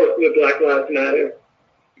worked with Black Lives Matter.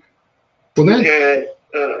 Well, you had,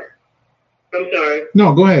 I'm sorry.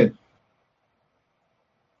 No, go ahead.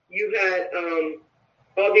 You had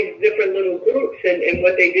all these different little groups, and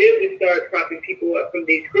what they did was start propping people up from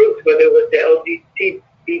these groups, whether it was the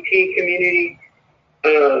LGBT community,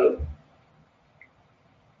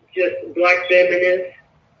 just Black feminists,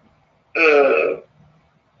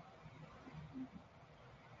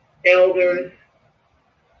 elders.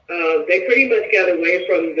 They pretty much got away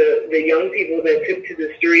from the young people that took to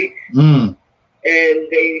the streets, and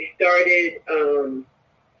they started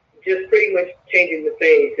just pretty much changing the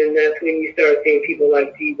face, and that's when you start seeing people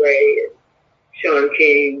like D-Ray and Sean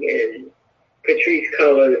King and Patrice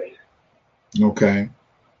Cullors. Okay.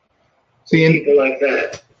 See, people like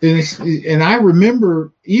that. And I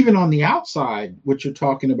remember even on the outside what you're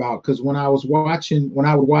talking about, because when I would watch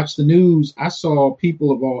the news, I saw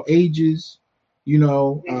people of all ages.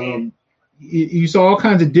 Mm-hmm. You saw all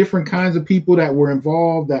kinds of different kinds of people that were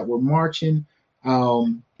involved, that were marching.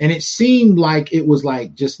 And it seemed like it was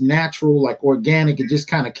like just natural, like organic. It just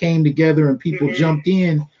kind of came together and people mm-hmm. jumped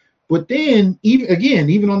in. But then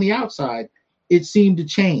even on the outside, it seemed to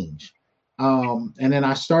change. And then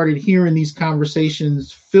I started hearing these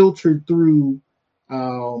conversations filtered through.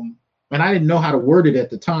 And I didn't know how to word it at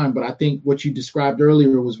the time, but I think what you described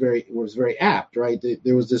earlier was very apt, right?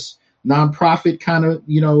 There was this nonprofit kind of,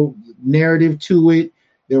 narrative to it.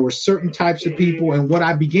 There were certain types of people. And what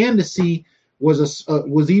I began to see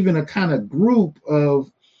was even a kind of group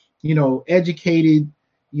of, educated,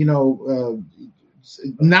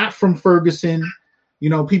 not from Ferguson,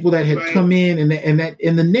 people that had right. come in,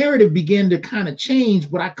 and the narrative began to kind of change,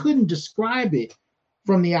 but I couldn't describe it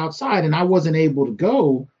from the outside, and I wasn't able to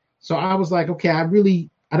go. So I was like, okay, I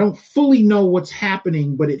don't fully know what's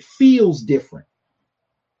happening, but it feels different.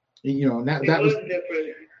 That was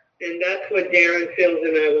different, and that's what Darren Seals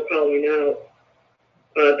and I were calling out.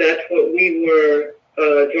 That's what we were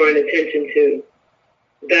drawing attention to.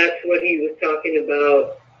 That's what he was talking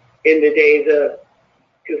about. in the days up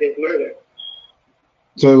to his murder.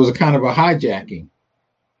 So it was a kind of a hijacking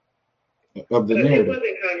of the narrative.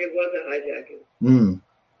 It wasn't hijacking.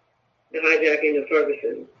 The hijacking of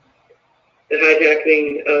Ferguson. The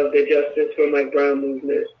hijacking of the Justice for Mike Brown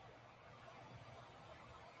movement.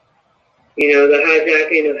 You know, the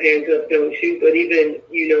hijacking of Hands Up, Don't Shoot, but even,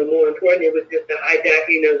 you know, more important, it was just the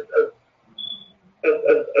hijacking of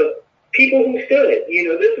people who stood. You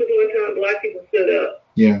know, this was one time Black people stood up.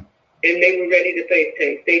 Yeah. And they were ready to face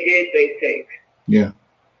tanks. They did face tanks. Yeah.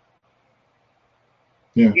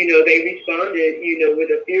 Yeah. You know, they responded, you know, with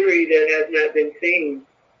a fury that has not been seen,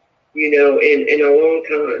 you know, in a long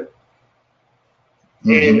time.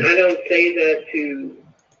 And I don't say that to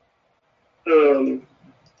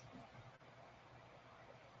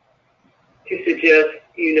suggest,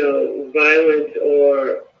 you know, violence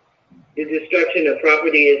or the destruction of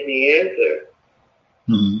property is the answer.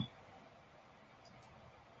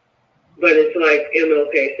 But it's like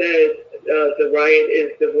MLK says, the riot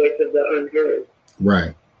is the voice of the unheard.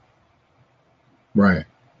 Right. Right.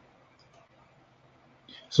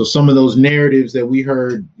 So some of those narratives that we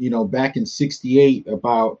heard, you know, back in '68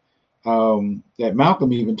 about that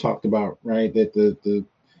Malcolm even talked about, right? That the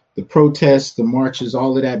protests, the marches,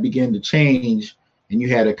 all of that began to change, and you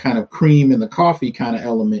had a kind of cream in the coffee kind of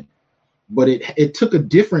element, but it took a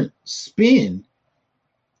different spin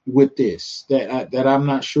with this that I'm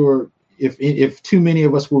not sure if too many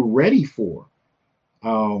of us were ready for.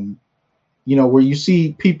 You know, where you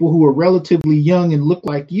see people who are relatively young and look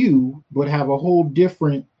like you, but have a whole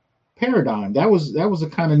different paradigm. That was a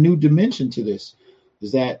kind of new dimension to this.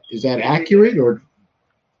 Is that accurate, or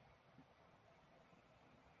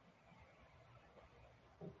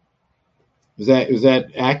is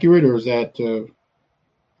that accurate, or is that a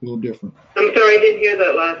little different? I'm sorry, I didn't hear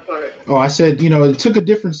that last part. Oh, I said, you know, it took a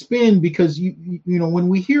different spin because you know, when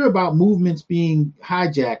we hear about movements being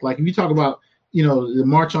hijacked, like if you talk about, you know, the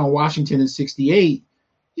March on Washington in '68,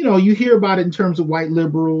 you know, you hear about it in terms of white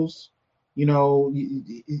liberals, you know,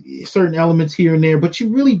 certain elements here and there, but you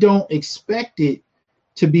really don't expect it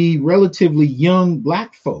to be relatively young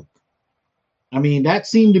Black folk. I mean, that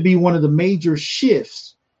seemed to be one of the major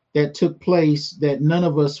shifts that took place that none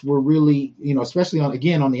of us were really, you know, especially on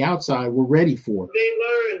the outside, were ready for. They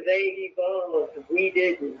learned, they evolved, we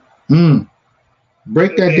didn't.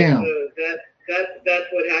 Break that down. So that's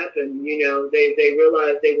what happened. You know, they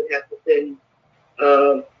realized they would have to send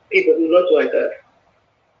people who look like us.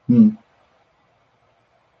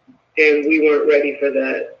 And we weren't ready for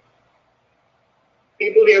that.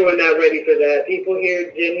 People here were not ready for that. People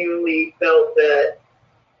here genuinely felt that,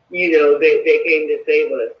 you know, they came to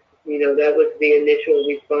save us. You know, that was the initial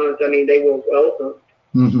response. I mean, they were welcomed.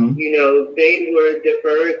 You know, they were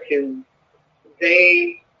deferred to.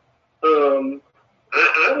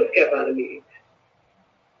 I was kept out of meetings.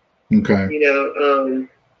 Okay. You know,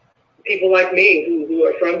 people like me who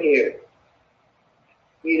are from here,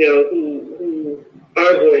 you know, who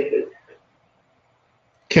are voices.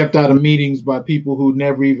 Kept out of meetings by people who'd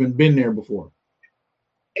never even been there before.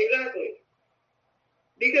 Exactly.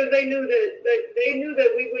 Because they knew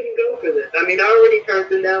that we wouldn't go for this. I mean, I already turned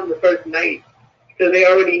them down the first night, so they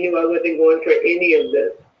already knew I wasn't going for any of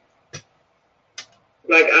this.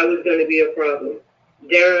 Like I was going to be a problem.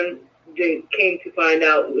 Darren came to find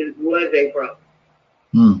out it was a problem.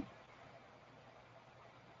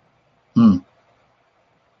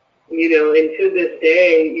 You know, and to this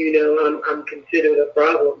day, you know, I'm considered a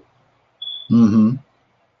problem.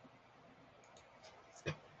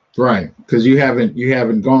 Right, because you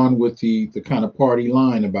haven't gone with the kind of party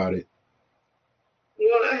line about it.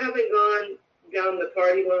 Well, I haven't gone down the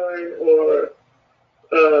party line or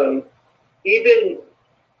even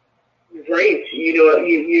race. You know,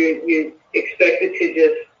 you're expected to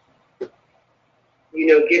just, you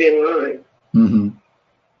know, get in line.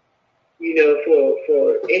 You know,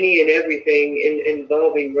 for any and everything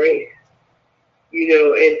involving race. You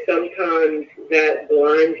know, and sometimes that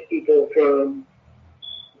blinds people from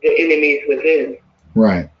the enemies within.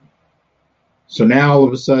 Right. So now all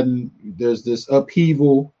of a sudden there's this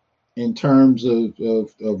upheaval in terms of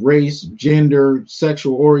race, gender,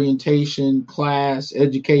 sexual orientation, class,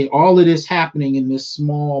 education, all of this happening in this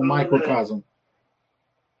small microcosm.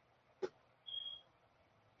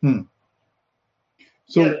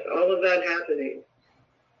 So, yes, all of that happening.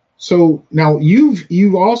 So now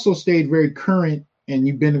you've also stayed very current, and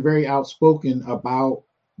you've been very outspoken about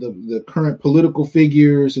the current political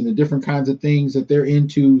figures and the different kinds of things that they're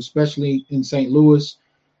into, especially in St. Louis.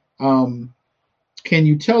 Can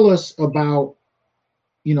you tell us about,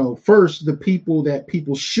 you know, first the people that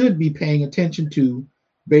people should be paying attention to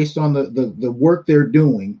based on the work they're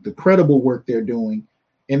doing, the credible work they're doing?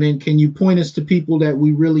 And then can you point us to people that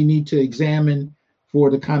we really need to examine for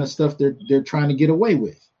the kind of stuff they're trying to get away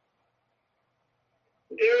with?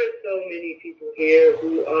 There are so many people here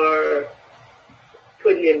who are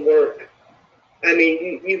putting in work. I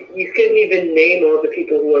mean, you couldn't even name all the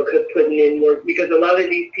people who are putting in work, because a lot of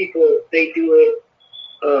these people, they do it,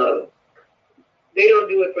 they don't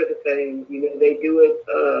do it for the fame, you know, they do it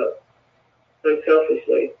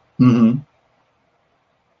unselfishly. Mm-hmm.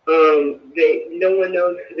 No one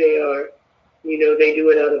knows who they are, you know, they do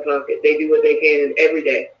it out of pocket. They do what they can every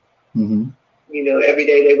day. Mm-hmm. You know, every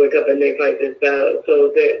day they wake up and they fight this battle.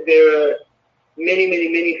 So there are many, many,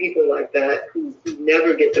 many people like that who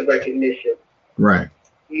never get the recognition. Right.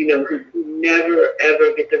 You know, who never,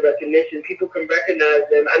 ever get the recognition. People can recognize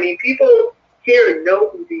them. I mean, people here know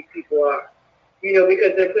who these people are, you know,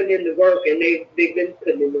 because they're putting in the work, and they've been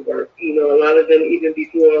putting in the work. You know, a lot of them even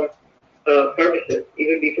before Ferguson,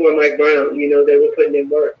 even before Mike Brown, you know, they were putting in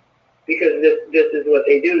work because this is what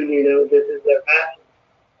they do, you know, this is their passion.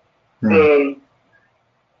 Right.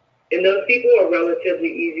 And those people are relatively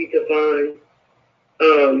easy to find.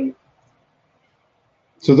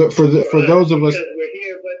 So for those of us, because we're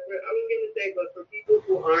here, but I was going to say, but for people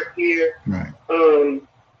who aren't here, right?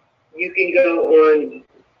 You can go on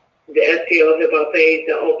the STL Hip Hop page,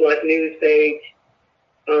 the All Black News page,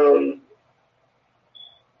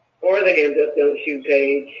 or the Hands Up Don't Shoot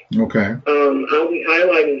page. Okay. I'll be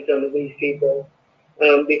highlighting some of these people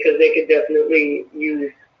because they could definitely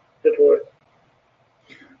use support.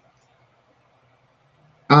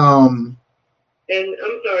 And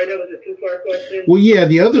I'm sorry, that was a two-part question. Well, yeah,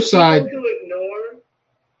 the other side. To ignore.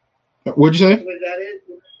 What'd you say? Was that it?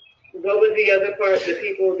 What was the other part? The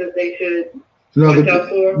people that they should watch out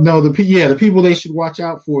for? No, the people they should watch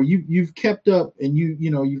out for. You've kept up, and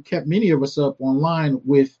you've kept many of us up online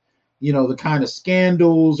with, you know, the kind of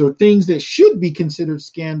scandals or things that should be considered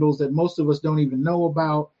scandals that most of us don't even know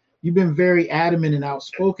about. You've been very adamant and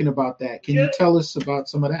outspoken about that. Can you tell us about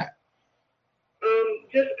some of that?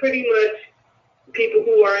 Just pretty much people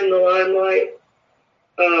who are in the limelight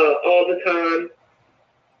all the time.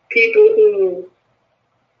 People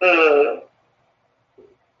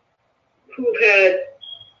who've had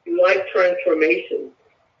life transformations.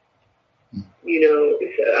 You know,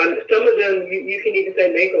 some of them you can even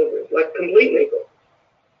say makeovers, like complete makeovers.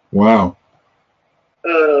 Wow.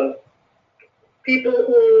 People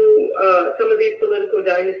who, some of these political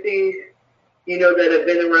dynasties, you know, that have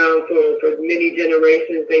been around for many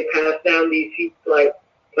generations, they pass down these seats like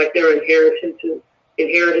their inheritances.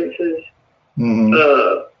 Mm-hmm.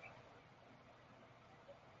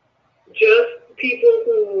 Just people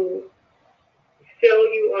who sell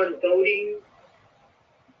you on voting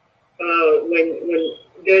when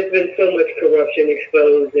there's been so much corruption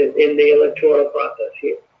exposed in the electoral process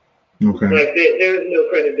here. Okay. Like there's no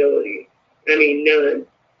credibility. I mean, none.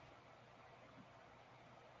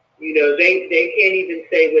 You know, they can't even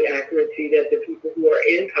say with accuracy that the people who are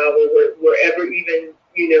in power were ever even,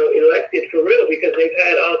 you know, elected for real, because they've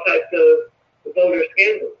had all types of voter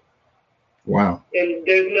scandals. Wow. And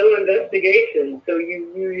there's no investigation, so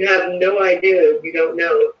you have no idea. You don't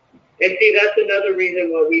know. And see, that's another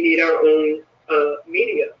reason why we need our own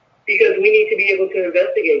media, because we need to be able to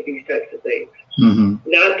investigate these types of things. Mm-hmm.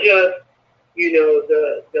 Not just, you know,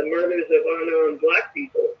 the murders of unarmed Black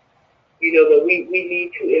people, you know, but we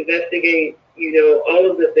need to investigate, you know, all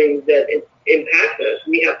of the things that impact us.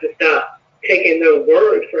 We have to stop taking their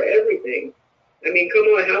word for everything. I mean, come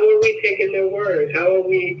on, how are we taking their word? How are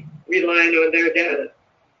we relying on their data?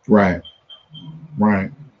 Right.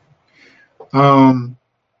 Right.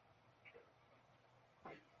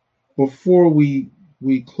 Before we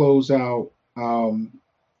close out,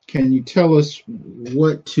 can you tell us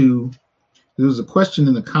there was a question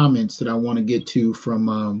in the comments that I want to get to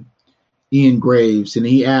from Ian Graves, and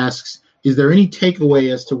he asks, is there any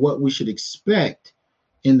takeaway as to what we should expect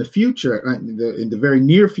in the future, in the very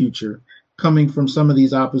near future, coming from some of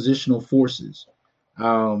these oppositional forces,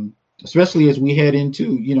 especially as we head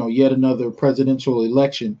into, you know, yet another presidential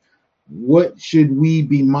election? What should we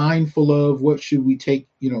be mindful of? What should we take,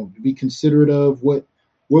 you know, be considerate of? What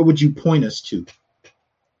would you point us to?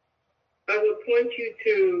 I would point you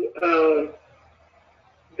to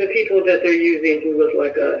the people that they're using who look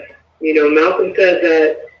like us. You know, Malcolm said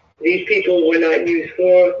that these people were not used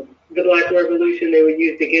for the Black Revolution, they were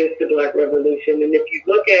used against the Black Revolution. And if you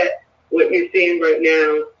look at what you're seeing right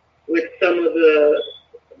now with some of the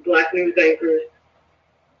Black news anchors,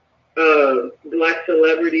 Black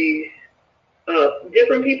celebrities,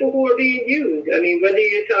 different people who are being used. I mean, whether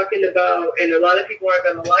you're talking about, and a lot of people aren't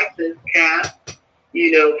going to like this, Cap,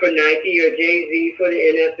 for Nike, or Jay-Z for the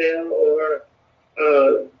NFL, or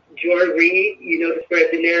Joy Reid, to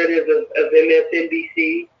spread the narrative of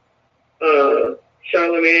MSNBC,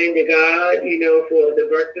 Charlemagne the God, for the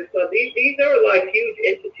Breakfast Club. These are like huge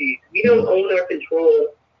entities. We don't own or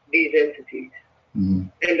control these entities,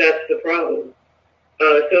 and that's the problem.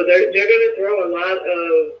 So they're going to throw a lot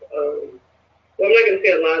of, well, I'm not going to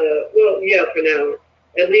say a lot of, well, yeah, for now,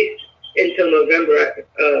 at least until November,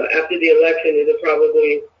 after the election,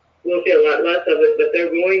 we'll see a lot less of it, but they're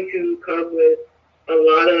going to come with a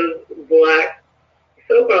lot of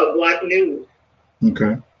so-called black news.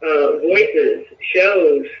 Okay. Voices,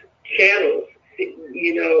 shows, channels,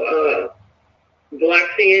 black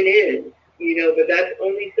CNN, but that's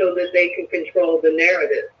only so that they can control the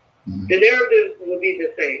narrative. The narrative will be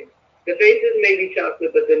the same. The faces may be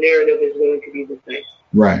chocolate, but the narrative is going to be the same.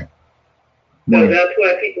 Right. So that's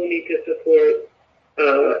why people need to support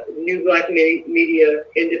new black media,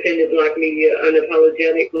 independent black media,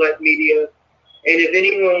 unapologetic black media. And if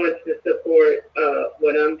anyone wants to support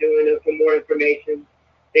what I'm doing, and for more information,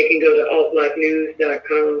 they can go to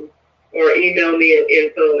altblacknews.com or email me at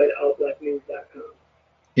info@altblacknews.com.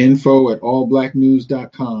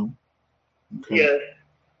 Info@allblacknews.com. Okay. Yes.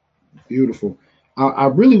 Beautiful. I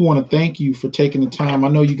really want to thank you for taking the time. I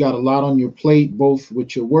know you got a lot on your plate, both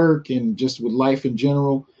with your work and just with life in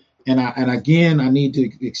general. And again, I need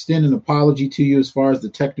to extend an apology to you as far as the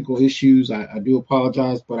technical issues. I do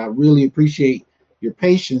apologize, but I really appreciate your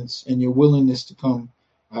patience and your willingness to come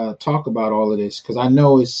talk about all of this, because I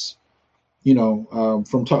know it's,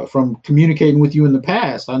 from communicating with you in the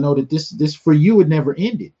past, I know that this for you it never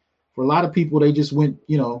ended. For a lot of people, they just went,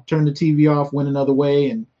 turned the TV off, went another way,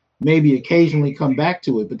 and maybe occasionally come back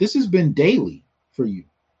to it. But this has been daily for you.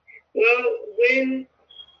 Well, when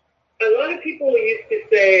a lot of people used to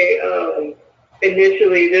say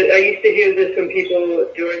initially, I used to hear this from people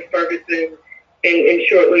during Ferguson and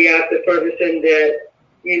shortly after Ferguson, that,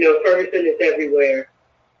 Ferguson is everywhere.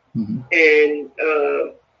 And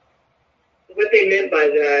what they meant by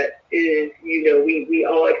that is, we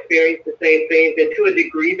all experience the same things. And to a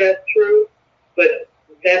degree, that's true. But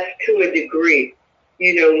that's to a degree.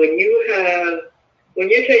 When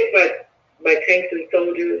you're chased by tanks and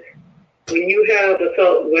soldiers, when you have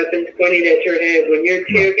assault weapons pointed at your head, when you're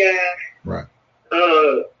tear gassed, right.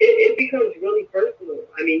 It becomes really personal.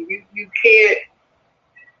 I mean, you can't.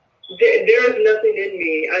 There is nothing in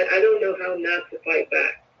me. I don't know how not to fight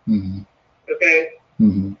back. Okay.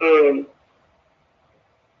 And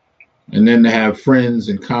then to have friends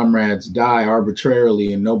and comrades die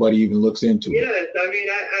arbitrarily and nobody even looks into it. Yes, I mean,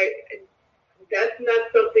 that's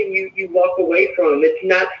not something you walk away from. It's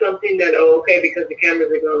not something that, because the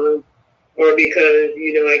cameras are gone, or because,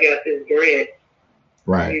 I got this grant.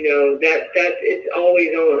 Right. It's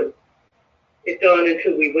always on. It's on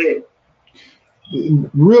until we win.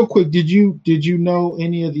 Real quick, did you know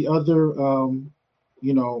any of the other,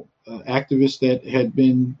 activists that had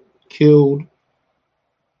been killed?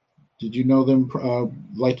 Did you know them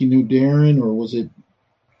like you knew Darren, or was it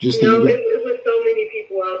just? No, it was so many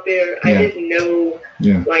people out there. Yeah. I didn't know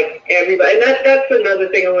like everybody. And that's another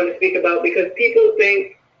thing I want to speak about, because people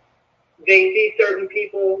think they see certain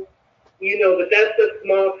people, but that's a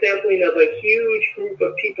small sampling of a huge group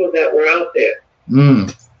of people that were out there.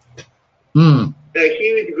 A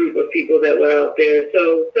huge group of people that were out there.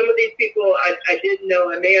 So some of these people I didn't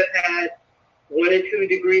know. I may have had 1 or 2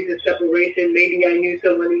 degrees of separation. Maybe I knew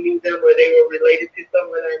someone who knew them, or they were related to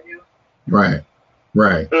someone I knew.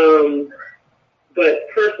 Right. But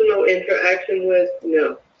personal interaction with,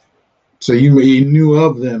 no. So you knew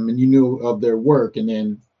of them and you knew of their work, and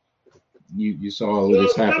then you saw all of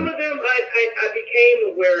this happen. Some of them I became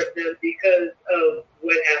aware of them because of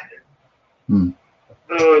what happened.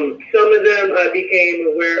 Some of them I became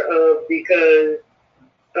aware of because,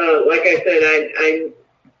 like I said,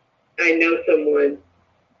 I know someone,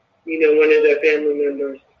 one of their family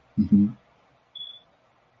members.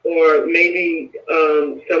 Or maybe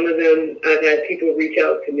some of them I've had people reach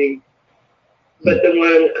out to me. But the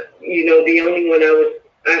one, the only one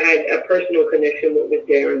I had a personal connection with was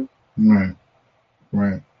Darren.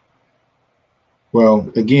 Right.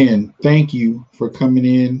 Well, again, thank you for coming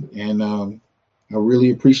in, and I really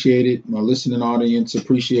appreciate it. My listening audience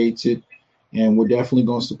appreciates it, and we're definitely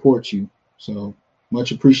going to support you. So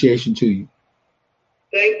much appreciation to you.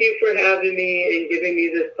 Thank you for having me and giving me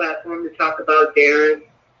this platform to talk about Darren.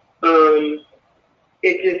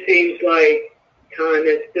 It just seems like time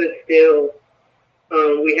has stood still.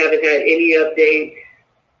 We haven't had any updates.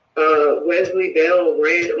 Wesley Bell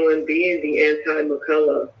ran on being the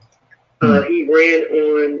anti-McCullough. He ran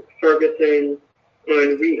on Ferguson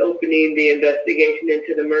on reopening the investigation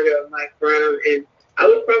into the murder of Mike Brown. And I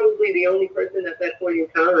was probably the only person at that point in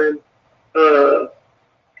time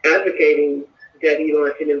advocating that he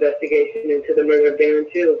launch an investigation into the murder of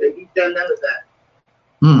Darren Seals, and he's done none of that.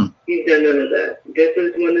 He's done none of that. This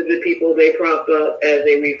is one of the people they propped up as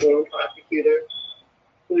a reform prosecutor,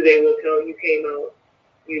 who they will tell you came out,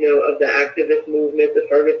 of the activist movement, the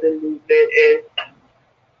Ferguson movement, and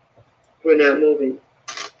we're not moving.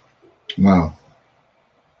 Wow.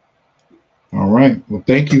 All right. Well,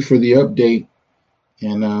 thank you for the update,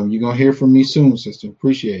 and you're gonna hear from me soon, sister.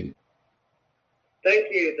 Appreciate it.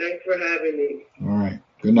 Thank you. Thanks for having me. All right.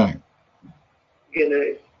 Good night. Good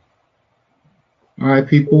night. All right,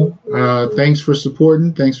 people. Thanks for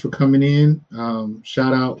supporting. Thanks for coming in.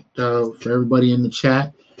 Shout out for everybody in the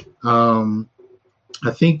chat.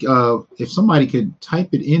 I think if somebody could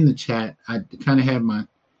type it in the chat, I kind of have my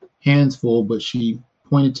hands full, but she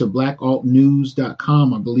pointed to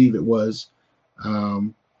blackaltnews.com, I believe it was.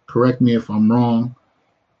 Correct me if I'm wrong,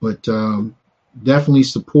 but definitely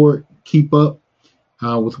support, keep up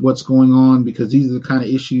with what's going on, because these are the kind of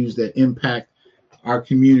issues that impact our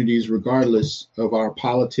communities, regardless of our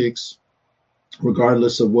politics,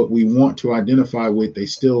 regardless of what we want to identify with, they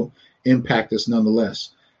still impact us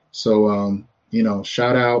nonetheless. So,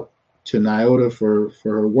 shout out to Nyota for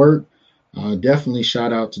her work. Definitely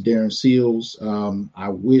shout out to Darren Seals. I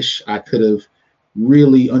wish I could have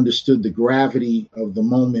really understood the gravity of the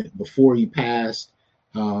moment before he passed.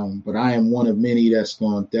 But I am one of many that's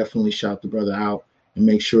going to definitely shout the brother out and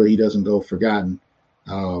make sure he doesn't go forgotten.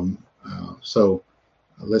 So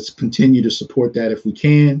let's continue to support that if we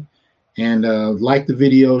can. And like the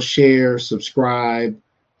video, share, subscribe.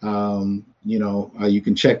 You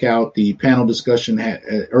can check out the panel discussion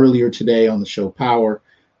earlier today on the show Power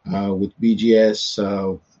with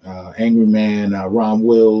BGS, Angry Man, Ron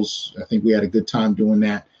Wills. I think we had a good time doing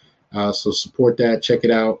that. So support that. Check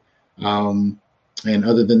it out. And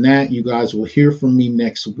other than that, you guys will hear from me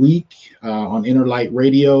next week on Inner Light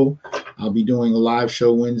Radio. I'll be doing a live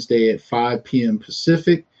show Wednesday at 5 p.m.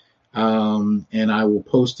 Pacific. And I will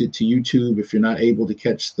post it to YouTube if you're not able to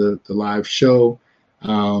catch the live show.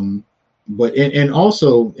 But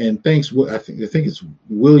also thanks. I think it's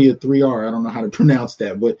Willia 3R. I don't know how to pronounce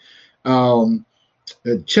that, but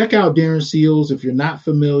check out Darren Seals if you're not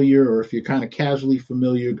familiar, or if you're kind of casually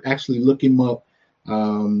familiar. Actually look him up.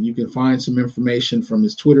 You can find some information from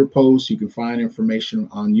his Twitter posts. You can find information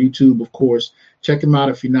on YouTube, of course. Check him out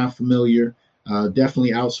if you're not familiar.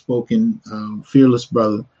 Definitely outspoken, fearless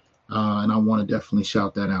brother. And I want to definitely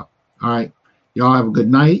shout that out. All right. Y'all have a good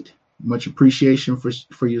night. Much appreciation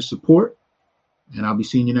for your support. And I'll be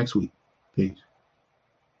seeing you next week. Peace.